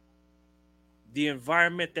 the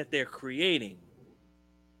environment that they're creating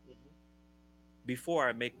before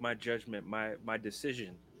I make my judgment, my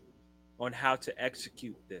decision on how to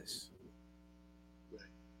execute this. Right.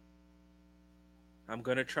 I'm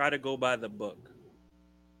going to try to go by the book.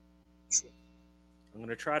 Sure. I'm going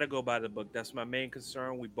to try to go by the book. That's my main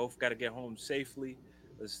concern. We both got to get home safely.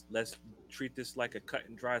 Let's treat this like a cut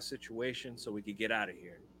and dry situation so we can get out of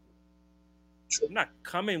here. Sure. I'm not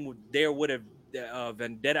coming there with a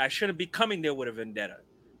vendetta. I shouldn't be coming there with a vendetta.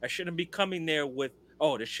 I shouldn't be coming there with,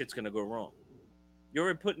 oh, this shit's going to go wrong.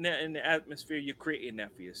 You're putting that in the atmosphere. You're creating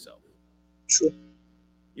that for yourself. Sure.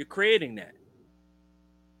 You're creating that.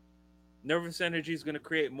 Nervous energy is going to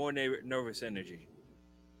create more nervous energy.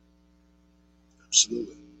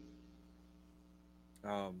 Absolutely.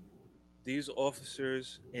 These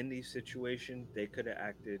officers in these situations, they could have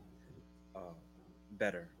acted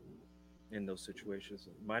better in those situations.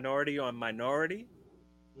 Minority on minority,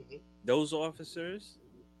 those officers,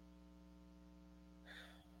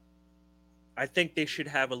 I think they should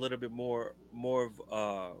have a little bit more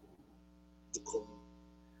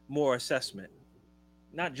assessment,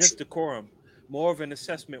 not just decorum, more of an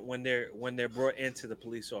assessment when they're brought into the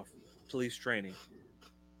police training.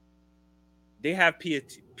 They have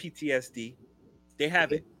PTSD. They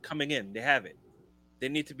have it coming in. They have it. They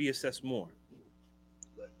need to be assessed more.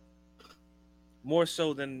 More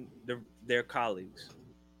so than their colleagues.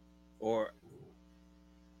 Or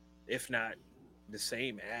if not the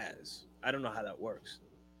same as. I don't know how that works.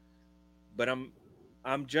 But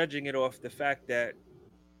I'm judging it off the fact that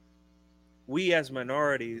we as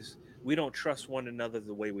minorities, we don't trust one another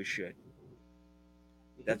the way we should.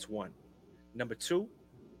 That's one. Number two,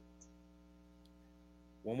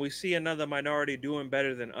 when we see another minority doing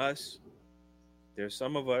better than us, there's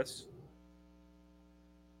some of us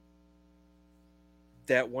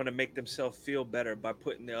that want to make themselves feel better by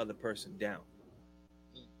putting the other person down.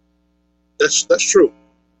 That's true.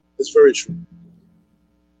 It's very true.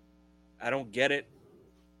 I don't get it.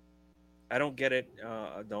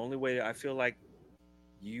 The only way I feel like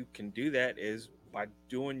you can do that is by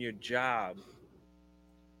doing your job.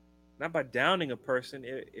 Not by downing a person.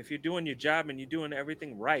 If you're doing your job and you're doing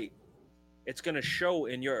everything right, it's going to show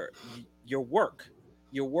in your work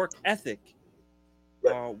ethic,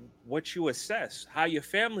 right. What you assess, how your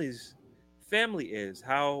family is,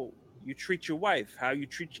 how you treat your wife, how you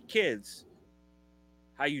treat your kids,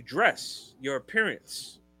 how you dress, your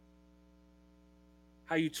appearance,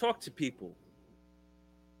 how you talk to people.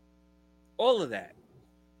 All of that.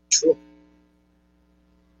 True.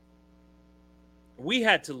 We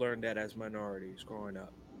had to learn that as minorities growing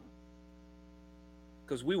up,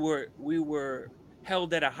 because we were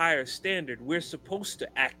held at a higher standard. We're supposed to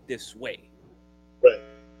act this way. Right.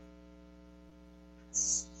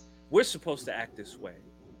 We're supposed to act this way.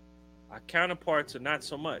 Our counterparts are not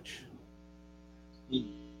so much.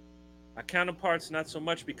 Our counterparts not so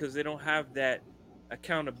much because they don't have that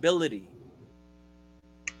accountability.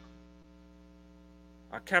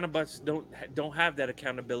 Our counterparts don't have that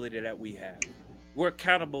accountability that we have. We're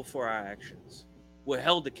accountable for our actions. We're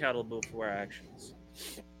held accountable for our actions.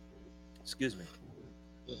 Excuse me.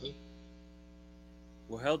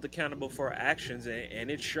 We're held accountable for our actions,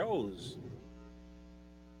 and it shows.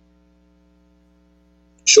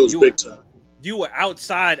 Shows big time. You were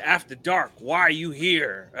outside after dark. Why are you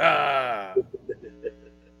here?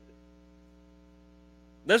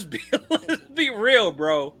 Let's be real,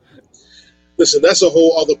 bro. Listen, that's a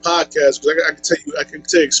whole other podcast, because I can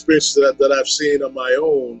tell you experiences that I've seen on my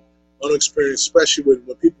own experience, especially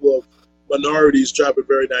when people of minorities driving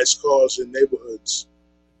very nice cars in neighborhoods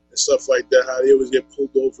and stuff like that, how they always get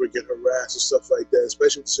pulled over and get harassed and stuff like that,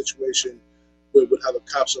 especially with the situation with how the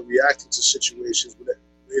cops are reacting to situations.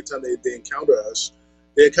 Every time they encounter us,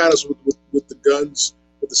 they encounter us with the guns,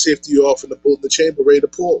 with the safety off and the bullet in the chamber ready to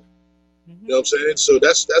pull. You know what I'm saying? So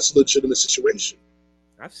that's a legitimate situation.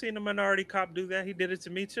 I've seen a minority cop do that. He did it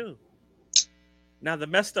to me too. Now, the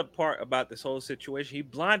messed up part about this whole situation, he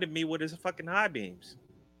blinded me with his fucking high beams.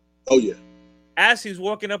 Oh, yeah. As he's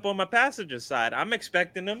walking up on my passenger side, I'm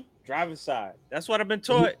expecting him driver's side. That's what I've been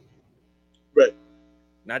taught. Right.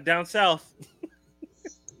 Not down south.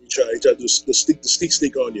 He try to do the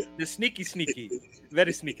sneak on you. The sneaky.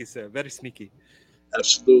 Very sneaky, sir. Very sneaky.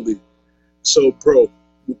 Absolutely. So, bro,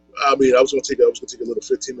 I mean, I was gonna take a little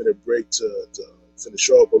 15-minute break to finish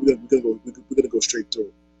off, but we're gonna go straight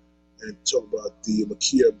through and talk about the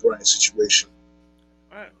Ma'Khia Bryant situation.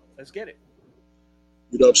 All right, let's get it.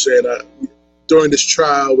 You know what I'm saying? During this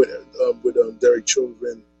trial with Derek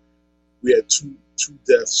Chauvin, we had two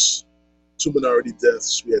deaths, two minority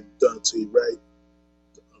deaths. We had Daunte Wright.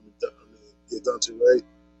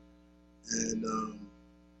 and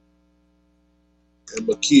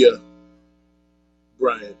Makia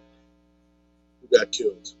Bryant, who got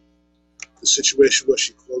killed. The situation was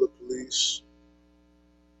she called the police.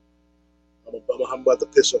 I'm about to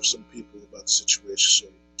piss off some people about the situation,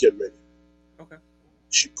 so get ready. Okay.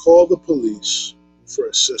 She called the police for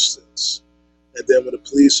assistance, and then when the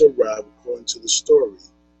police arrived, according to the story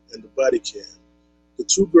and the body cam, the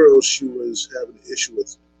two girls she was having an issue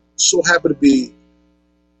with so happened to be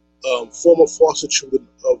former foster children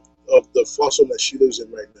of the foster home that she lives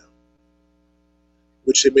in right now,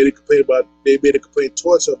 which they made a complaint about. They made a complaint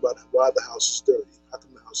towards her about why the house is dirty. How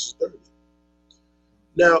come the house is dirty?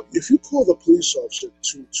 Now, if you call the police officer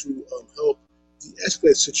to help de-escalate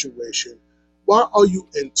the situation, why are you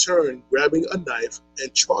in turn grabbing a knife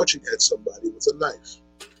and charging at somebody with a knife?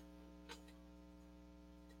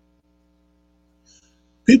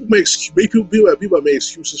 People make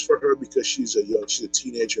excuses for her because she's a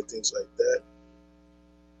teenager and things like that.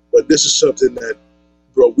 But this is something that,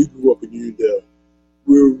 bro, we grew up in Uniondale.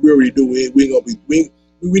 We already knew we ain't gonna be.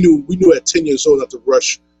 We knew at 10 years old not to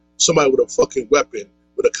rush somebody with a fucking weapon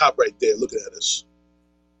with a cop right there looking at us.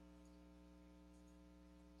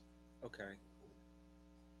 Okay.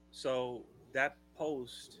 So that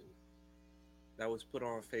post that was put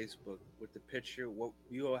on Facebook with the picture, what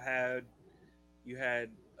you had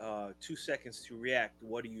 2 seconds to react.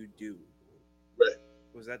 What do? Right.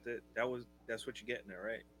 Was that's what you're getting at,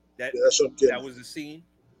 right? Yeah, that's what I'm getting. That was the scene.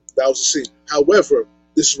 That was the scene. However,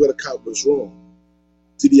 this is where the cop was wrong.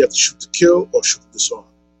 Did he have to shoot to kill or shoot to disarm?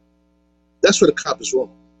 That's where the cop is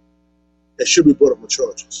wrong. And should be brought up on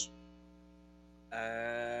charges.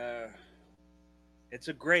 It's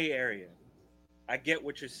a gray area. I get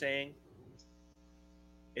what you're saying.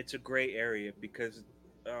 It's a gray area because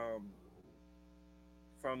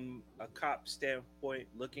from a cop standpoint,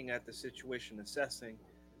 looking at the situation, assessing,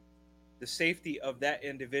 the safety of that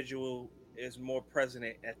individual is more present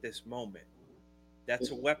at this moment.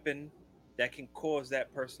 That's a weapon that can cause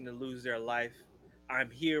that person to lose their life. I'm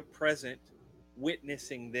here present,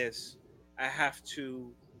 witnessing this. I have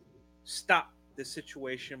to stop the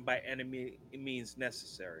situation by any means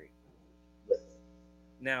necessary.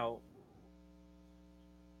 Now,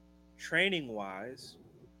 training wise,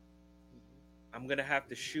 I'm going to have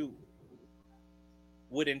to shoot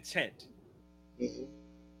with intent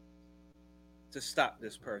to stop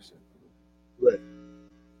this person. Right.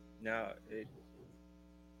 Now,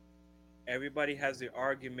 everybody has the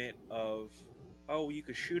argument of, oh, you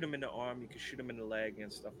could shoot him in the arm, you could shoot him in the leg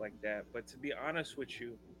and stuff like that. But to be honest with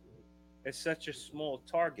you, it's such a small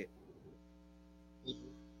target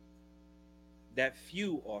that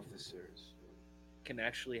few officers can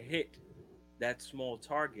actually hit that small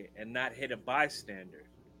target and not hit a bystander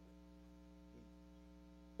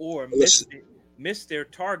or miss their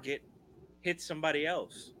target, hit somebody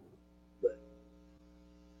else. Right.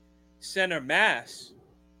 Center mass,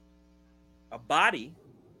 a body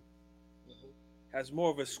has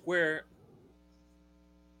more of a square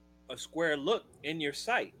look in your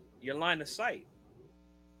sight, your line of sight.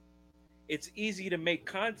 It's easy to make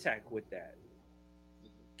contact with that.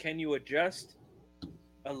 Can you adjust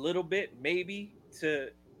a little bit, maybe,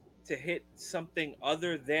 to hit something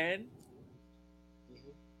other than?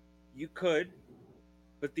 You could,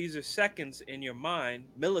 but these are seconds in your mind,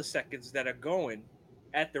 milliseconds that are going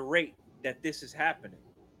at the rate that this is happening.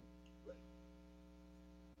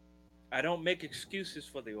 I don't make excuses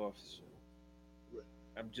for the officer.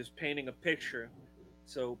 I'm just painting a picture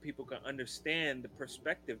so people can understand the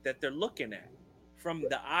perspective that they're looking at from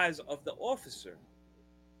the eyes of the officer.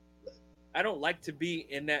 I don't like to be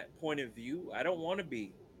in that point of view. I don't want to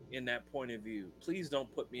be in that point of view. Please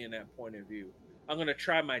don't put me in that point of view. I'm going to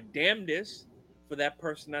try my damnedest for that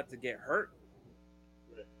person not to get hurt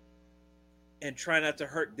and try not to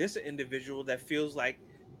hurt this individual that feels like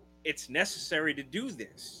it's necessary to do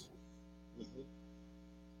this.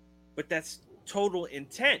 But that's total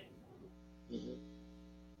intent.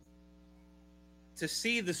 To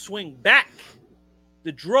see the swing back,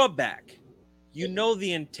 the drawback, you know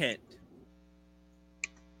the intent.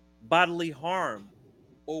 Bodily harm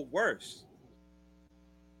or worse.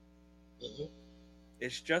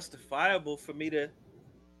 It's justifiable for me to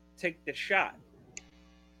take the shot,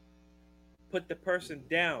 put the person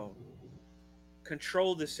down,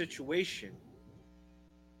 control the situation,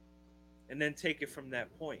 and then take it from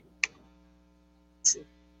that point. True.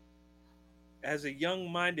 As a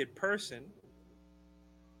young-minded person,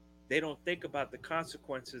 they don't think about the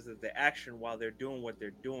consequences of the action while they're doing what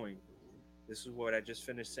they're doing. This is what I just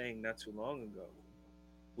finished saying not too long ago.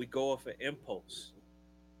 We go off an impulse.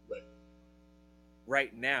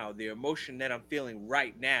 Right now, the emotion that I'm feeling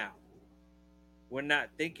right now, We're not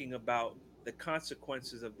thinking about the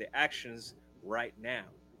consequences of the actions right now.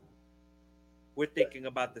 We're thinking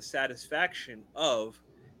about the satisfaction of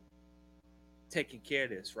taking care of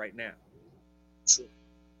this right now. True.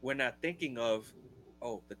 We're not thinking of,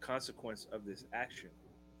 oh, the consequence of this action.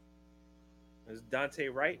 As Dante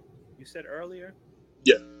Wright, you said earlier,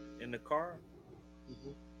 Yeah. in the car,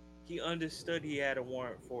 Mm-hmm. he understood he had a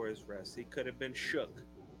warrant for his arrest. He could have been shook.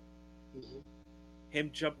 Mm-hmm. Him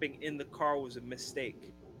jumping in the car was a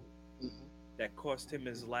mistake Mm-hmm. that cost him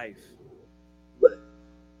his life Right.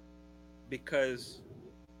 because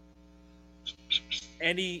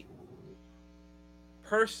any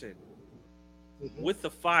person Mm-hmm. with a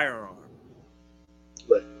firearm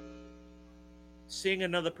Right. seeing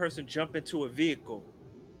another person jump into a vehicle,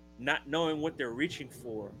 not knowing what they're reaching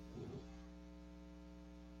for,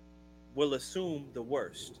 will assume the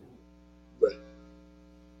worst. Right.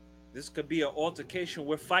 This could be an altercation.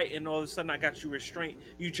 We're fighting. All of a sudden, I got you restrained.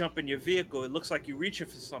 You jump in your vehicle. It looks like you're reaching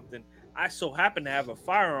for something. I so happen to have a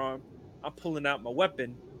firearm. I'm pulling out my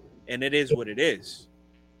weapon, and it is what it is.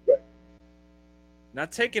 Right.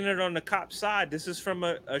 Not taking it on the cop's side. This is from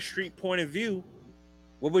a street point of view.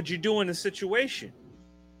 What would you do in a situation?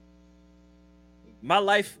 My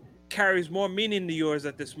life carries more meaning to yours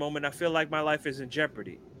at this moment. I feel like my life is in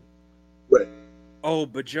jeopardy. Right. Oh,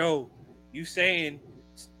 but Joe, you saying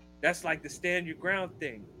that's like the stand your ground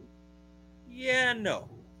thing. Yeah, no.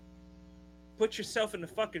 Put yourself in the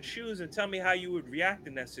fucking shoes and tell me how you would react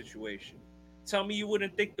in that situation. Tell me you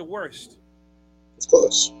wouldn't think the worst. Of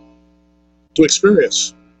course. To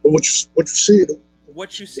experience. But what you see.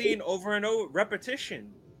 What you've seen over and over,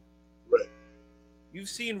 repetition. Right. You've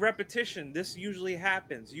seen repetition. This usually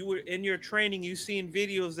happens. You were in your training, you've seen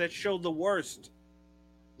videos that show the worst.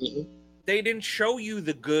 Mm-hmm. They didn't show you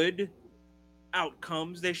the good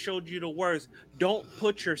outcomes. They showed you the worst. Don't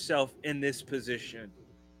put yourself in this position.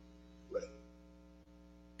 Right.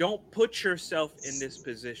 Don't put yourself in this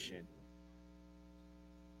position.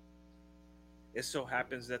 It so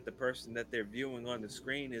happens that the person that they're viewing on the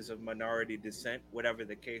screen is of minority descent, whatever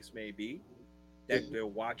the case may be, that they're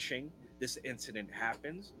watching. This incident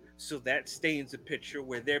happens. So that stains a picture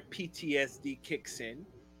where their PTSD kicks in.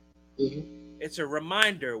 Mm-hmm. It's a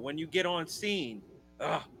reminder when you get on scene,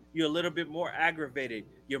 you're a little bit more aggravated.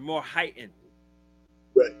 You're more heightened.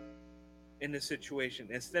 Right. In the situation.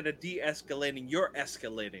 Instead of de-escalating, you're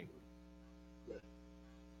escalating. Right.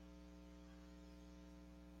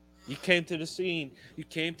 You came to the scene. You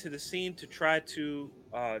came to the scene to try to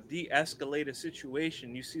de-escalate a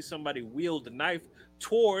situation. You see somebody wield a knife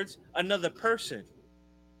towards another person.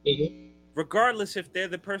 Mm-hmm. Regardless if they're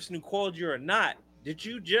the person who called you or not. Did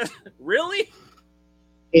you just really?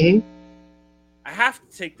 Mm-hmm. I have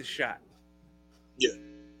to take the shot. Yeah.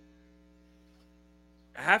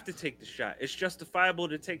 I have to take the shot. It's justifiable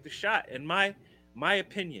to take the shot. In my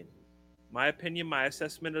opinion, my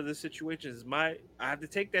assessment of the situation is I have to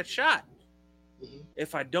take that shot. Mm-hmm.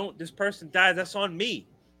 If I don't, this person dies. That's on me.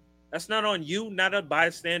 That's not on you, not a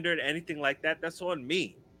bystander, anything like that. That's on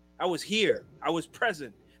me. I was here. I was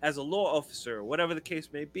present as a law officer, whatever the case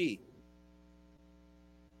may be.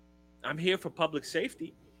 I'm here for public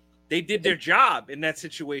safety. They did their job in that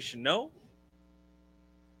situation, no?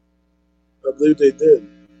 I believe they did.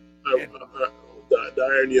 The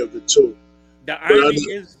irony of the two. The irony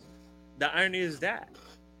is that.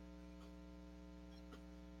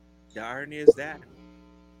 The irony is that.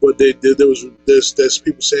 But there's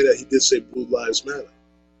people saying that he did say Blue Lives Matter.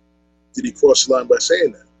 Did he cross the line by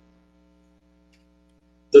saying that?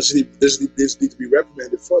 Does he need to be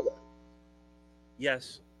reprimanded for that?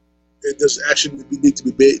 Yes. It does action need to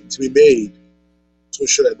be made to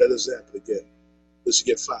ensure that doesn't happen again. Does he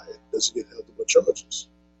get fired? Does he get held up on charges?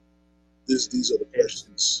 These are the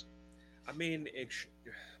questions. I mean,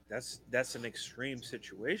 that's an extreme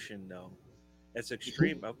situation, though. It's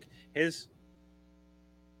extreme. Mm-hmm. Okay.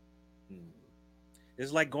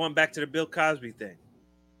 It's like going back to the Bill Cosby thing.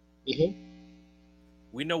 Mm-hmm.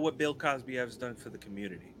 We know what Bill Cosby has done for the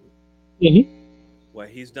community. Mm-hmm. What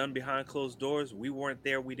he's done behind closed doors, we weren't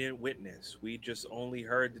there. We didn't witness. We just only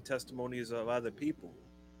heard the testimonies of other people.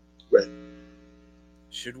 Right.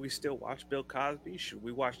 Should we still watch Bill Cosby? Should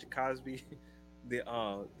we watch the Cosby,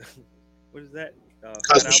 what is that?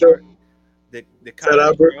 Cosby Show? The Fat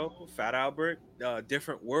Albert? Show, Fat Albert,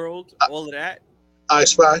 Different World, all of that. I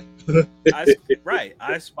Spy. Right,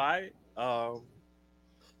 I Spy.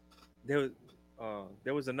 There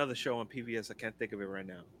was another show on PBS. I can't think of it right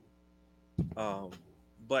now.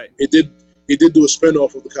 But he did do a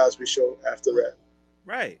spinoff of the Cosby Show after that.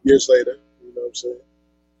 Right. Years later, you know what I'm saying?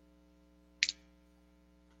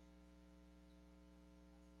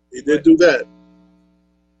 He did do that.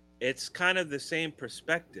 it's kind of the same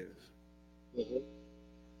perspective. Mm-hmm.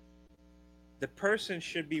 The person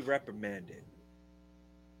should be reprimanded.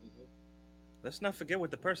 Mm-hmm. Let's not forget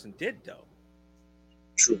what the person did, though.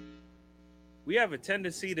 True. We have a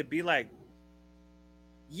tendency to be like,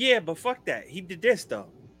 yeah, but fuck that. He did this, though.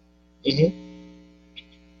 Mm-hmm.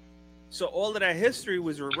 So all of that history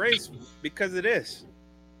was erased because of this.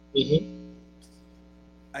 Mm-hmm.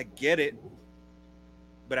 I get it,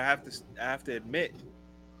 but I have to admit,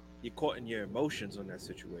 you're caught in your emotions on that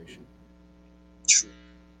situation. True.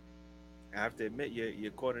 I have to admit,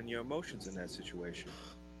 you're caught in your emotions in that situation.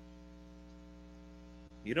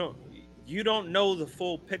 You don't you don't know the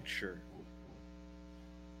full picture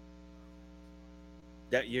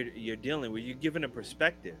that you're dealing with. You're given a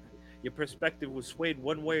perspective. Your perspective was swayed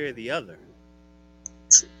one way or the other.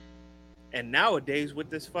 True. And nowadays with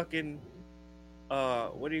this fucking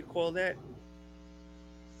what do you call that?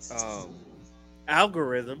 Um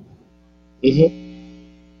algorithm Mm-hmm.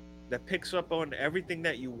 that picks up on everything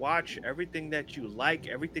that you watch, everything that you like,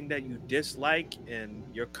 everything that you dislike, and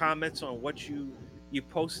your comments on what you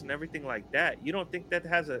post and everything like that. You don't think that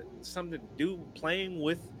has a something to do playing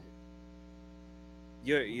with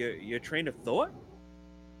your train of thought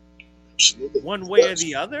Absolutely. one It way or does.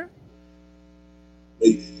 the other?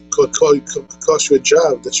 It cost you a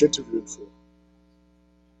job that you're interviewing for.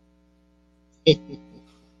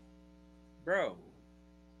 Bro,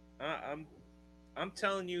 I'm I'm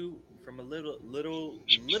telling you from a little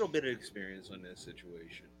bit of experience on this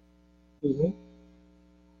situation. Mm-hmm.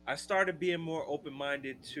 I started being more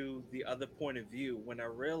open-minded to the other point of view when I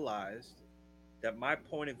realized that my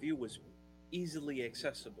point of view was easily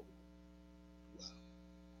accessible.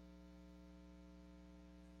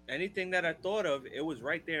 Anything that I thought of, it was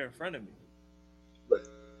right there in front of me. Right.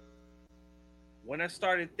 When I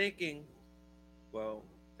started thinking, well,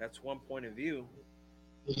 that's one point of view.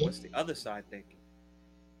 What's Mm-hmm. the other side thinking?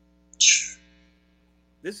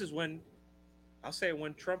 This is when I'll say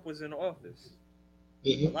when Trump was in office, a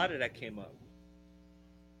Mm-hmm. lot of that came up.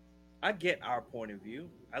 I get our point of view.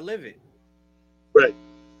 I live it. Right.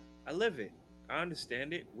 I live it. I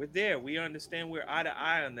understand it. We're there. We understand we're eye to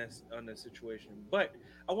eye on this situation. But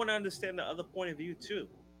I want to understand the other point of view too.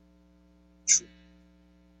 True.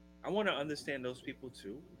 I want to understand those people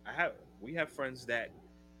too. We have friends that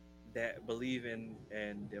believe in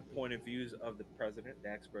the point of views of the president, the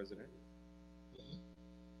ex-president,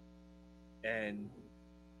 and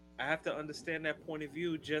I have to understand that point of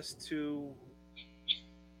view just to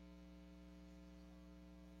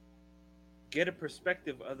get a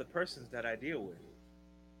perspective of the persons that I deal with.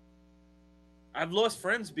 I've lost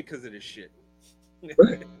friends because of this shit.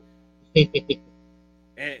 Right.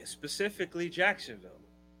 And specifically Jacksonville.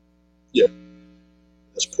 Yeah.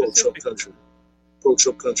 That's pro-Trump Specifically. country.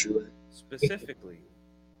 Pro-Trump country, right? Specifically.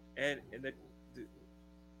 And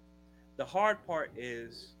the hard part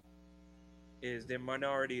is they're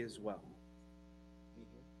minority as well.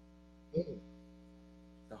 Mm-hmm.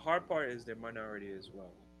 The hard part is they're minority as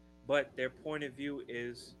well. But their point of view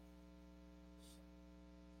is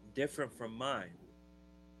different from mine.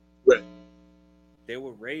 Right. They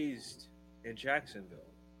were raised in Jacksonville.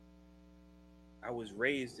 I was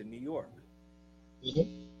raised in New York. Mm-hmm.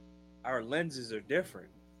 Our lenses are different.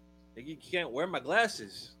 Like, you can't wear my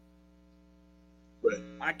glasses. Right.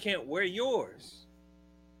 I can't wear yours.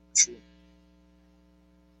 True.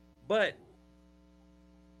 But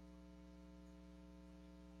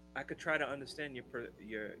I could try to understand your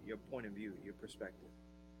point of view, your perspective.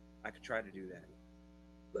 I could try to do that.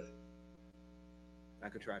 Right. I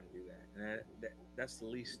could try to do that, and that's the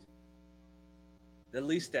least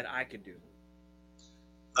that I could do.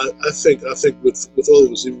 I think with all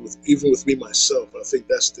of us, even with me myself, I think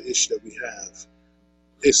that's the issue that we have.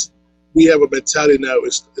 It's we have a mentality now.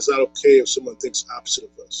 It's not okay if someone thinks opposite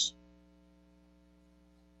of us.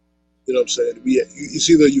 You know what I'm saying? It's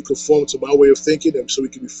either you conform to my way of thinking, and so we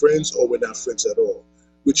can be friends, or we're not friends at all.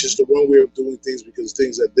 Which is Mhm. the wrong way of doing things because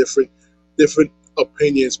things are different. Different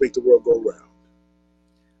opinions make the world go round.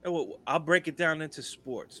 And I'll break it down into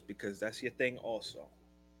sports because that's your thing also.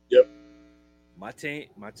 Yep. My team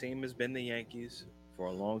has been the Yankees for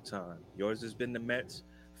a long time. Yours has been the Mets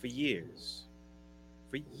for years.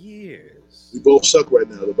 For We years. both suck right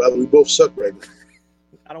now. By the way, we both suck right now.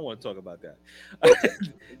 I don't want to talk about that. Okay.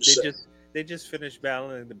 I'm they just saying. just they just finished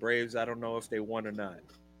battling the Braves. I don't know if they won or not.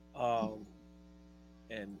 Um,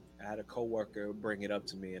 and I had a coworker bring it up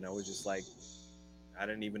to me, and I was just like, I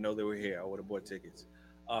didn't even know they were here. I would have bought tickets.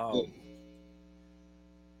 Um,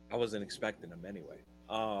 I wasn't expecting them anyway.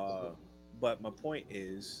 But my point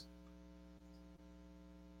is,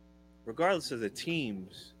 regardless of the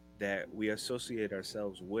teams that we associate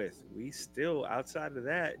ourselves with. We still, outside of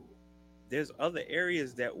that, there's other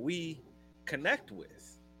areas that we connect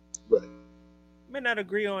with. Right. May not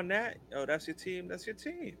agree on that. Oh, that's your team. That's your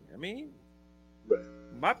team. I mean, Right.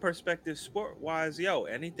 my perspective, sport wise, yo,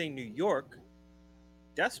 anything New York,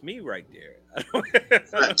 that's me right there.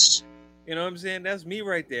 Facts. You know what I'm saying? That's me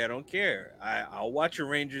right there. I don't care. I'll watch a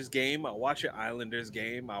Rangers game. I'll watch an Islanders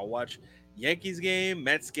game. I'll watch Yankees game,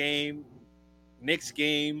 Mets game, Knicks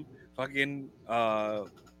game, fucking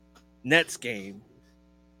Nets game.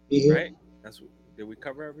 Right? Mm-hmm. That's did we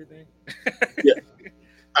cover everything? Yeah. Jets,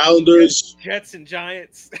 Islanders. Jets and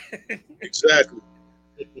Giants. Exactly.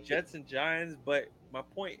 Jets and Giants. But my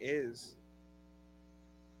point is,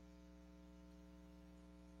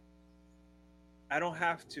 I don't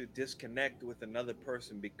have to disconnect with another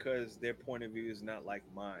person because their point of view is not like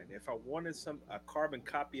mine. If I wanted a carbon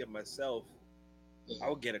copy of myself, I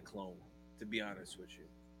would get a clone, to be honest with you.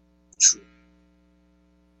 True.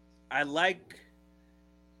 I like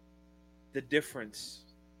the difference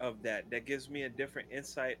of that. That gives me a different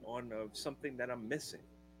insight on of something that I'm missing.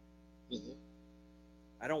 Mm-hmm.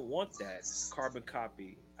 I don't want that carbon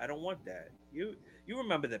copy. I don't want that. You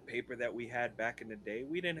remember the paper that we had back in the day?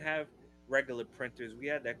 We didn't have regular printers. We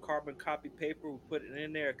had that carbon copy paper. We put it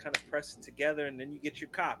in there, kind of press it together, and then you get your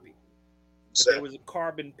copy. But there was a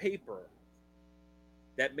carbon paper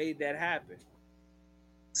that made that happen.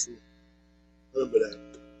 True. Remember that.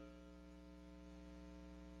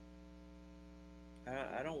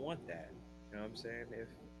 I don't want that. You know what I'm saying? If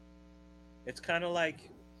it's kind of like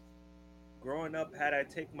growing up, had I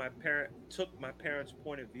took my parents'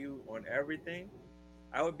 point of view on everything,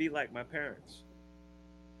 I would be like my parents.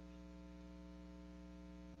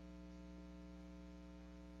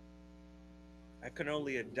 I can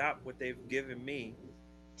only adopt what they've given me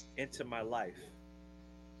into my life,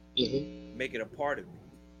 Mm-hmm. make it a part of me,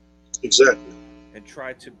 Exactly. and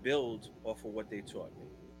try to build off of what they taught me.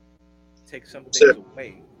 Take some things Exactly.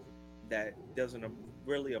 away that doesn't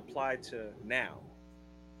really apply to now.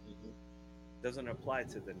 Mm-hmm. Doesn't apply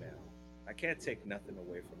to the now. I can't take nothing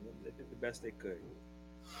away from them. They did the best they could.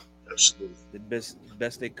 Absolutely. The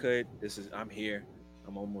best they could. I'm here.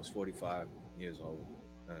 I'm almost 45 years old.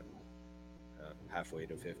 Halfway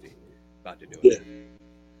to 50. About to do Yeah. it.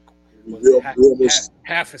 We almost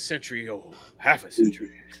Half a century old. Half a we,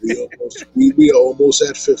 century. we are almost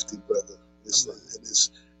at 50, brother. It's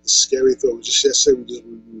a scary thought. We just yesterday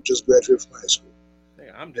we just graduated from high school.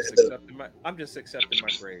 I'm just accepting my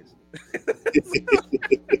grades.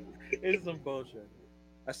 It's some bullshit.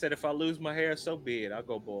 I said if I lose my hair, so be it. I'll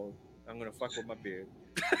go bald. I'm gonna fuck with my beard.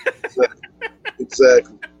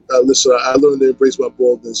 Exactly. Listen, I learned to embrace my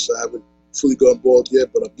baldness. I haven't fully gone bald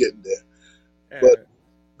yet, but I'm getting there. But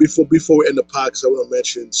before we end the podcast, I want to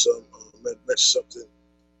mention something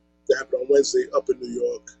that happened on Wednesday up in New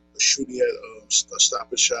York. A shooting at a Stop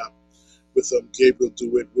and Shop with Gabriel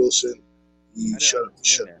DeWitt Wilson. He shot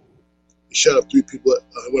up 3 people.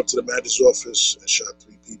 I went to the manager's office and shot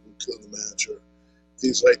 3 people, killing the manager.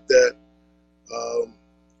 Things like that.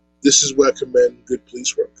 This is where I commend good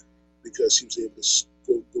police work because he was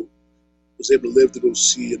able to live to go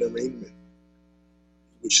see an arraignment,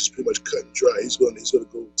 which is pretty much cut and dry. He's going to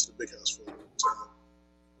go to the big house for a long time.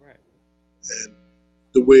 Right. And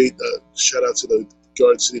the way, shout out to the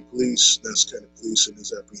Garden City Police, Nassau County Police, and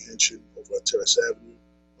his apprehension over on Terrace Avenue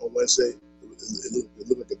on Wednesday. It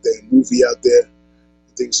looked like a damn movie out there,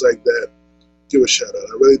 and things like that. Give a shout out.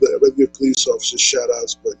 I really give police officers shout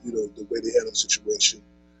outs, but the way they handle the situation,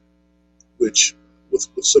 which with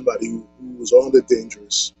somebody who was armed and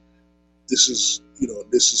dangerous, this is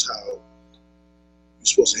how you're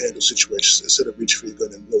supposed to handle situations instead of reaching for your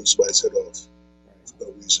gun and blowing somebody's head off for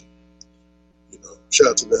no reason. Shout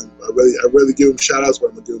out to them. I really give them shout outs,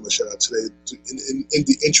 but I'm gonna give them a shout out today. In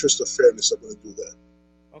the interest of fairness, I'm gonna do that.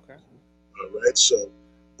 Okay. All right. So,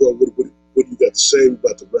 bro, what do you got to say? We're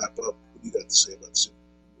about to wrap up. What do you got to say about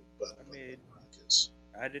the podcast?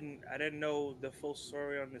 I didn't know the full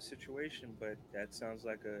story on the situation, but that sounds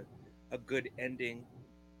like a good ending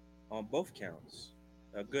on both counts.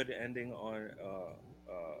 A good ending on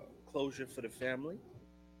closure for the family.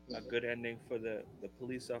 A good ending for the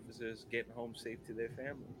police officers getting home safe to their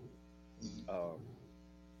family.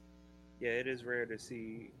 Yeah, it is rare to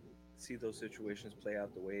see those situations play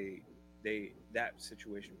out the way that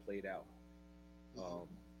situation played out.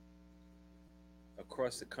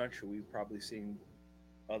 Across the country, we've probably seen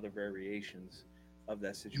other variations of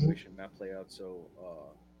that situation not play out so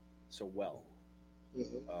well.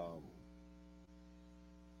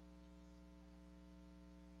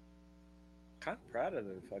 Kind of proud of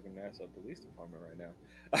the fucking Nassau Police Department right now,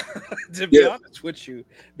 to be Yeah, honest with you,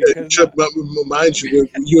 and because Trip, mind you,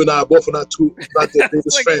 you and I both are not their it's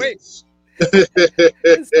biggest like, wait, fans.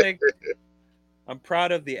 it's like I'm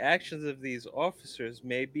proud of the actions of these officers.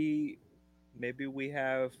 Maybe we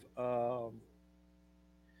have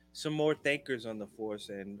some more thinkers on the force,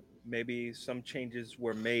 and maybe some changes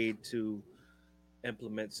were made to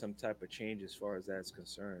implement some type of change as far as that's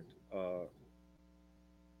concerned.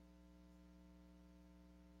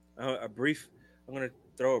 A brief. I'm gonna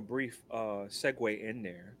throw a brief segue in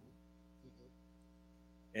there,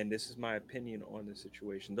 and this is my opinion on the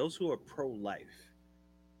situation. Those who are pro-life,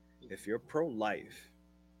 if you're pro-life,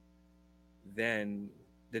 then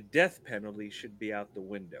the death penalty should be out the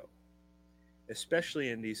window, especially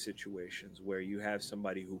in these situations where you have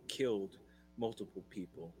somebody who killed multiple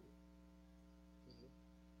people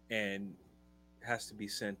and has to be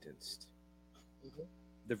sentenced.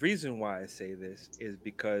 The reason why I say this is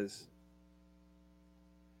because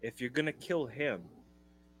if you're going to kill him,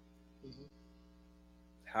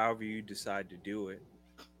 however you decide to do it,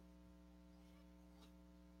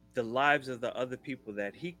 the lives of the other people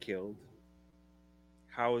that he killed,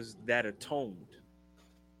 how is that atoned?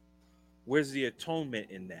 Where's the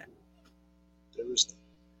atonement in that? There is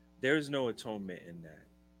There is no atonement in that.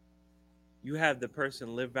 You have the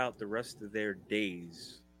person live out the rest of their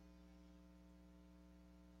days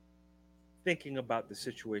thinking about the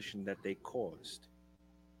situation that they caused.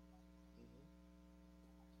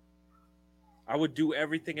 I would do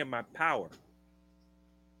everything in my power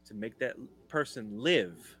to make that person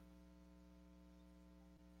live,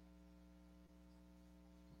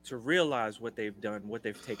 to realize what they've done, what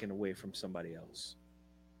they've taken away from somebody else.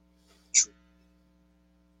 true.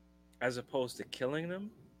 As opposed to killing them.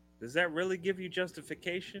 Does that really give you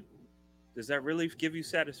justification? Does that really give you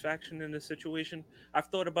satisfaction in this situation? I've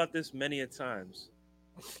thought about this many a times.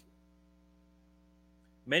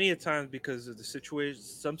 Many a times because of the situation,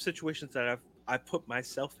 some situations that I put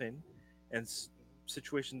myself in, and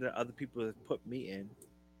situations that other people have put me in,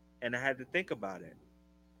 and I had to think about it.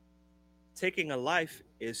 Taking a life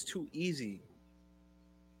is too easy.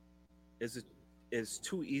 Is is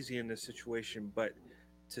too easy in this situation, but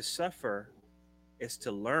to suffer is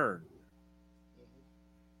to learn.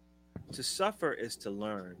 To suffer is to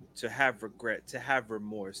learn, to have regret, to have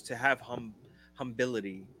remorse, to have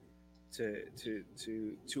humility, to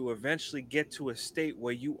eventually get to a state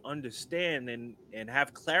where you understand and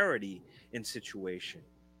have clarity in situation.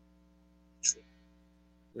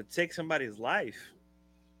 But take somebody's life.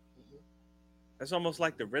 That's almost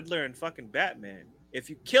like the Riddler and fucking Batman. If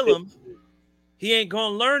you kill him, he ain't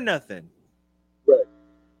gonna learn nothing. Right.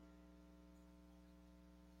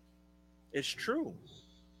 It's true.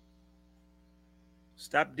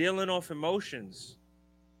 Stop dealing off emotions.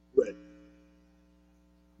 Right.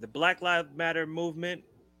 The Black Lives Matter movement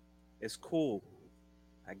is cool.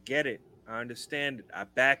 I get it. I understand it. I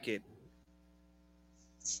back it.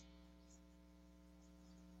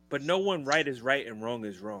 But no one right is right and wrong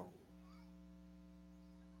is wrong.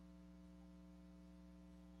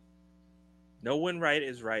 No one right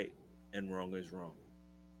is right and wrong is wrong.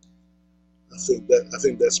 I think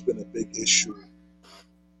that's been a big issue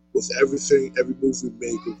with every move we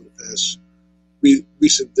make over the past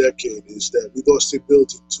recent decade is that we lost the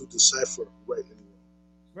ability to decipher right and wrong.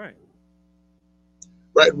 Right.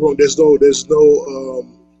 Right and wrong. There's no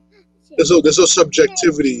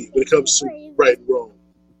subjectivity when it comes to right and wrong.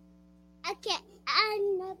 Okay,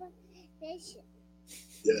 another station.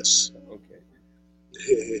 Yes. Okay.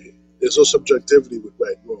 There's no subjectivity with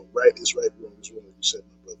right and wrong. Right is right, wrong is wrong, like you said,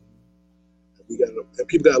 my brother. And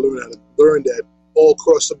people gotta learn how to learn that all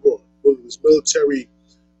across the board, whether it's military,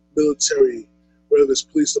 whether it's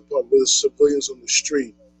police department, whether it's civilians on the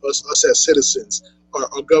street, us as citizens,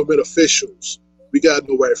 our government officials. We gotta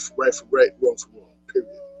know right from right, wrong from wrong. Period.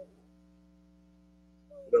 You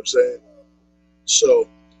know what I'm saying? So,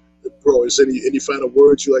 bro, is any final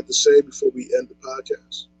words you like to say before we end the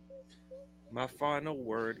podcast? My final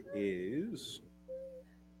word is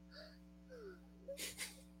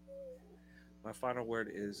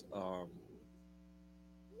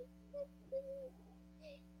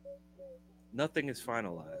nothing is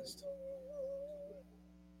finalized.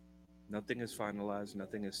 Nothing is finalized.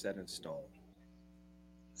 Nothing is set in stone.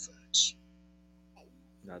 Facts.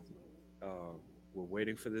 Nothing. We're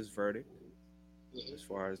waiting for this verdict as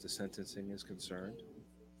far as the sentencing is concerned.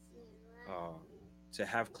 To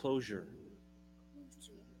have closure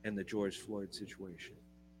in the George Floyd situation.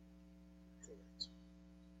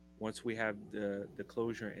 Once we have the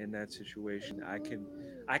closure in that situation, I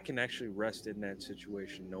can actually rest in that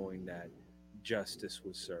situation knowing that justice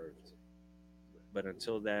was served. But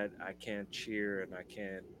until that, I can't cheer and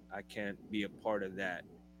I can't be a part of that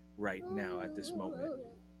right now at this moment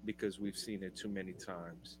because we've seen it too many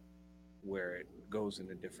times where it goes in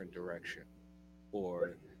a different direction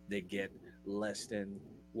or they get less than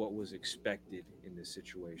what was expected in this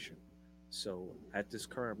situation. So at this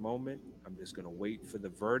current moment, I'm just going to wait for the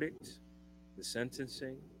verdict, the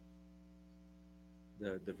sentencing.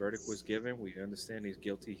 The verdict was given. We understand he's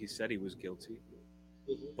guilty. He said he was guilty,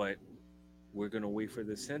 Mhm. but we're going to wait for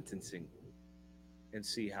the sentencing and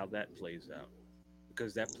see how that plays out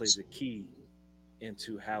because that plays a key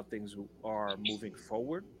into how things are moving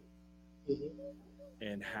forward Mhm.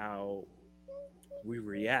 and how we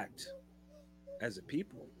react as a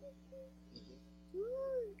people.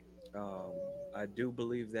 Um, I do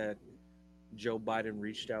believe that Joe Biden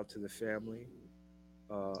reached out to the family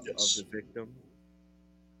of the Yes. victim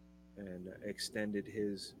and extended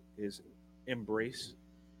his embrace,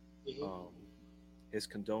 Mhm. um, his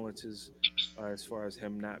condolences as far as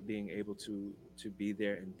him not being able to be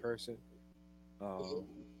there in person. Um, Mhm.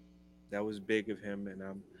 that was big of him, and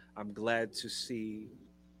I'm glad to see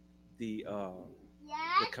the uh,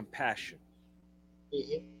 the compassion,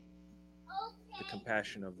 Mhm. the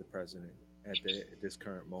compassion of the president at this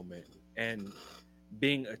current moment, and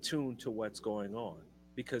being attuned to what's going on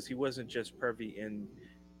because he wasn't just privy in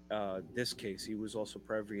this case; he was also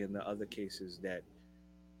privy in the other cases that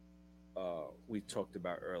we talked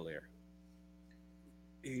about earlier.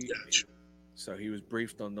 He Gotcha. so he was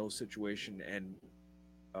briefed on those situations and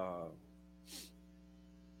uh,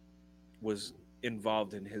 was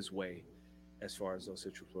involved in his way as far as those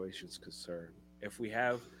situations concerned. If we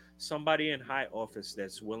have somebody in high office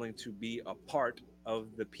that's willing to be a part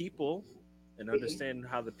of the people and Mhm. understand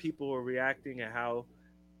how the people are reacting and how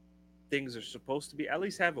things are supposed to be, at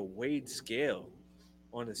least have a weighed scale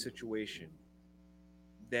on the situation,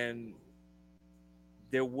 then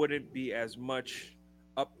there wouldn't be as much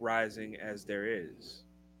uprising as there is.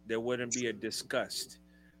 There wouldn't be a disgust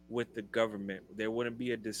with the government. There wouldn't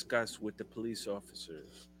be a disgust with the police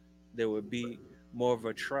officers. There would be more of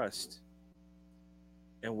a trust,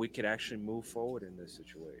 and we could actually move forward in this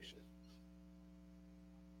situation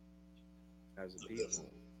as a Definitely,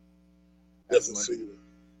 people. As definitely mon- feel it.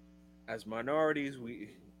 as minorities,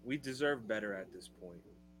 we deserve better at this point.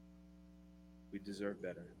 We deserve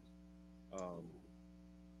better. Um,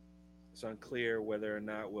 it's unclear whether or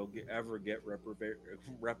not we'll ever get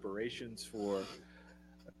reparations for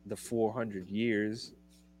the 400 years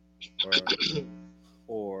or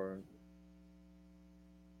or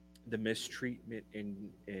the mistreatment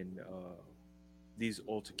in these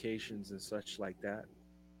altercations and such like that.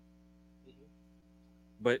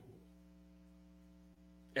 But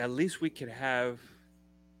at least we could have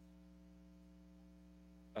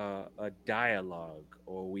a dialogue,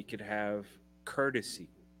 or we could have courtesy,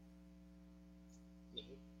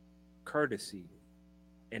 courtesy,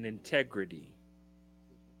 and integrity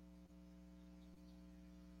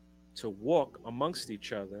to walk amongst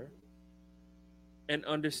each other and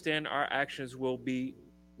understand our actions will be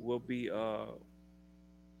We'll be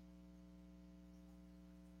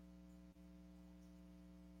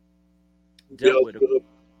dealt able with to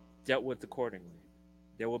dealt with accordingly.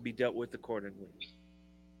 They will be dealt with accordingly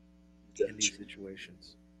in got these you.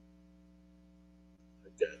 situations. I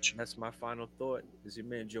got you. And that's my final thought. Is your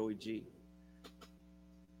man Joey G?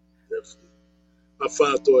 Definitely. My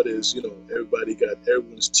final thought is,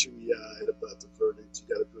 everyone's teary eyed about the verdict.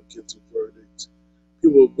 You got a guilty verdict.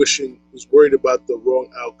 People were was worried about the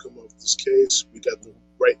wrong outcome of this case. We got the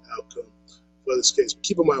right outcome for this case.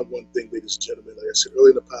 Keep in mind one thing, ladies and gentlemen. Like I said earlier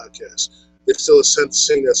in the podcast, there's still a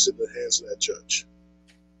sentencing that's in the hands of that judge.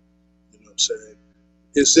 You know what I'm saying?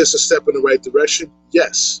 Is this a step in the right direction?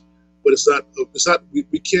 Yes, but it's not. It's not. We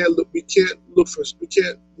can't look. We can't look for. We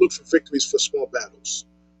can't look for victories for small battles.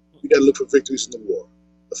 We got to look for victories in the war,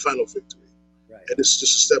 the final victory. Right. And this is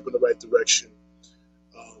just a step in the right direction.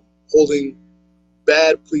 Um, Holding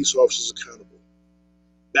bad police officers accountable.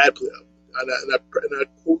 Bad police, and I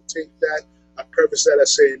quotate that. I preface that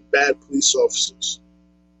as saying bad police officers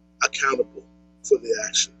accountable for their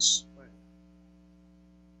actions. Right.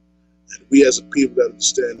 And we as a people got to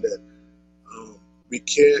understand that we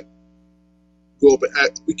can't go up and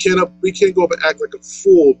act. We can't go up and act like a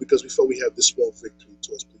fool because we feel we have this small victory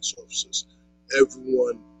towards police officers.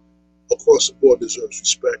 Everyone across the board deserves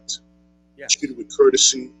respect, Yes. treated with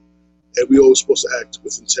courtesy, and we always supposed to act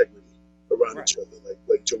with integrity around Right. each other,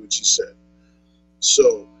 like Joey G said.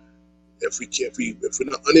 So if we're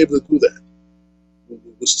not unable to do that,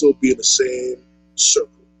 we'll still be in the same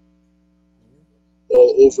circle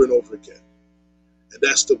all over and over again.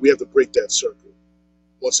 And we have to break that circle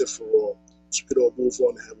once and for all so we could all move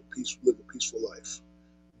on and live a peaceful life.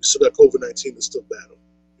 We still got COVID-19 to still battle.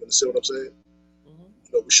 You understand what I'm saying?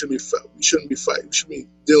 You know, we shouldn't be fighting. We shouldn't be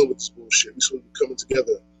dealing with this bullshit. We should be coming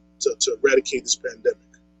together to eradicate this pandemic.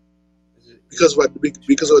 Because of our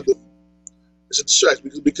it's a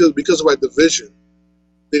distraction. Because of our division,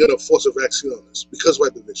 they're gonna force a vaccine on us. Because of our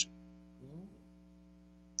division,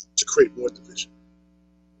 to create more division.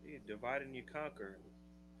 Yeah, divide and you conquer.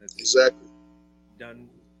 That's Exactly. done.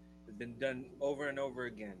 It's been done over and over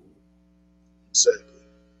again. Exactly.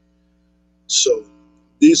 So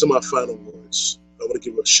these are my final words. I want to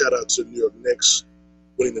give a shout out to the New York Knicks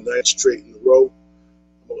winning the 9th straight in a row.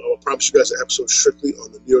 I promise you guys an episode strictly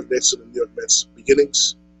on the New York Knicks and the New York Mets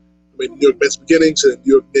beginnings. New York Mets beginnings and the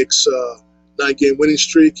New York Knicks 9-game winning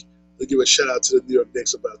streak. I'll give a shout out to the New York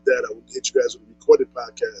Knicks about that. I will hit you guys with a recorded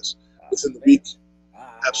podcast within the week.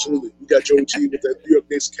 Absolutely. We got Joe G with that New York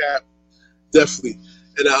Knicks cap. Definitely.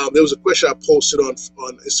 And there was a question I posted on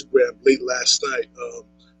Instagram late last night in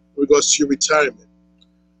regards to your retirement.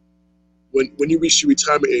 When you reach your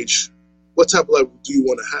retirement age, what type of life do you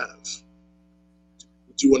want to have?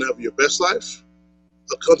 Do you want to have your best life,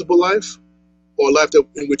 a comfortable life, or a life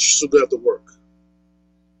in which you still have to work?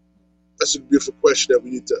 That's a beautiful question that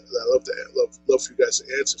we need to. I love for you guys to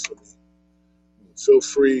answer for me. Feel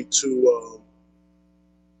free to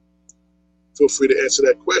answer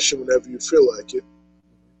that question whenever you feel like it.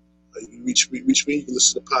 You can reach me. You can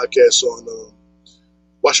listen to the podcast on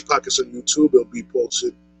watch the podcast on YouTube. It'll be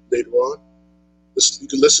posted later on. You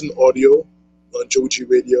can listen to audio on Joe G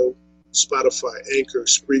Radio, Spotify, Anchor,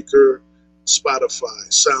 Spreaker, Spotify,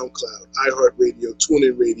 SoundCloud, iHeartRadio,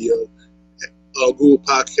 TuneIn Radio, Google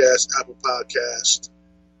Podcast, Apple Podcast,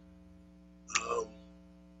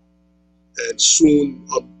 and soon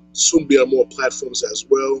be on more platforms as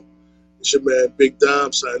well. It's your man Big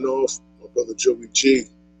Dom signing off. My brother Joey G.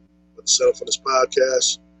 About to sign off on this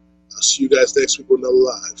podcast. I'll see you guys next week with another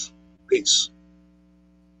live. Peace.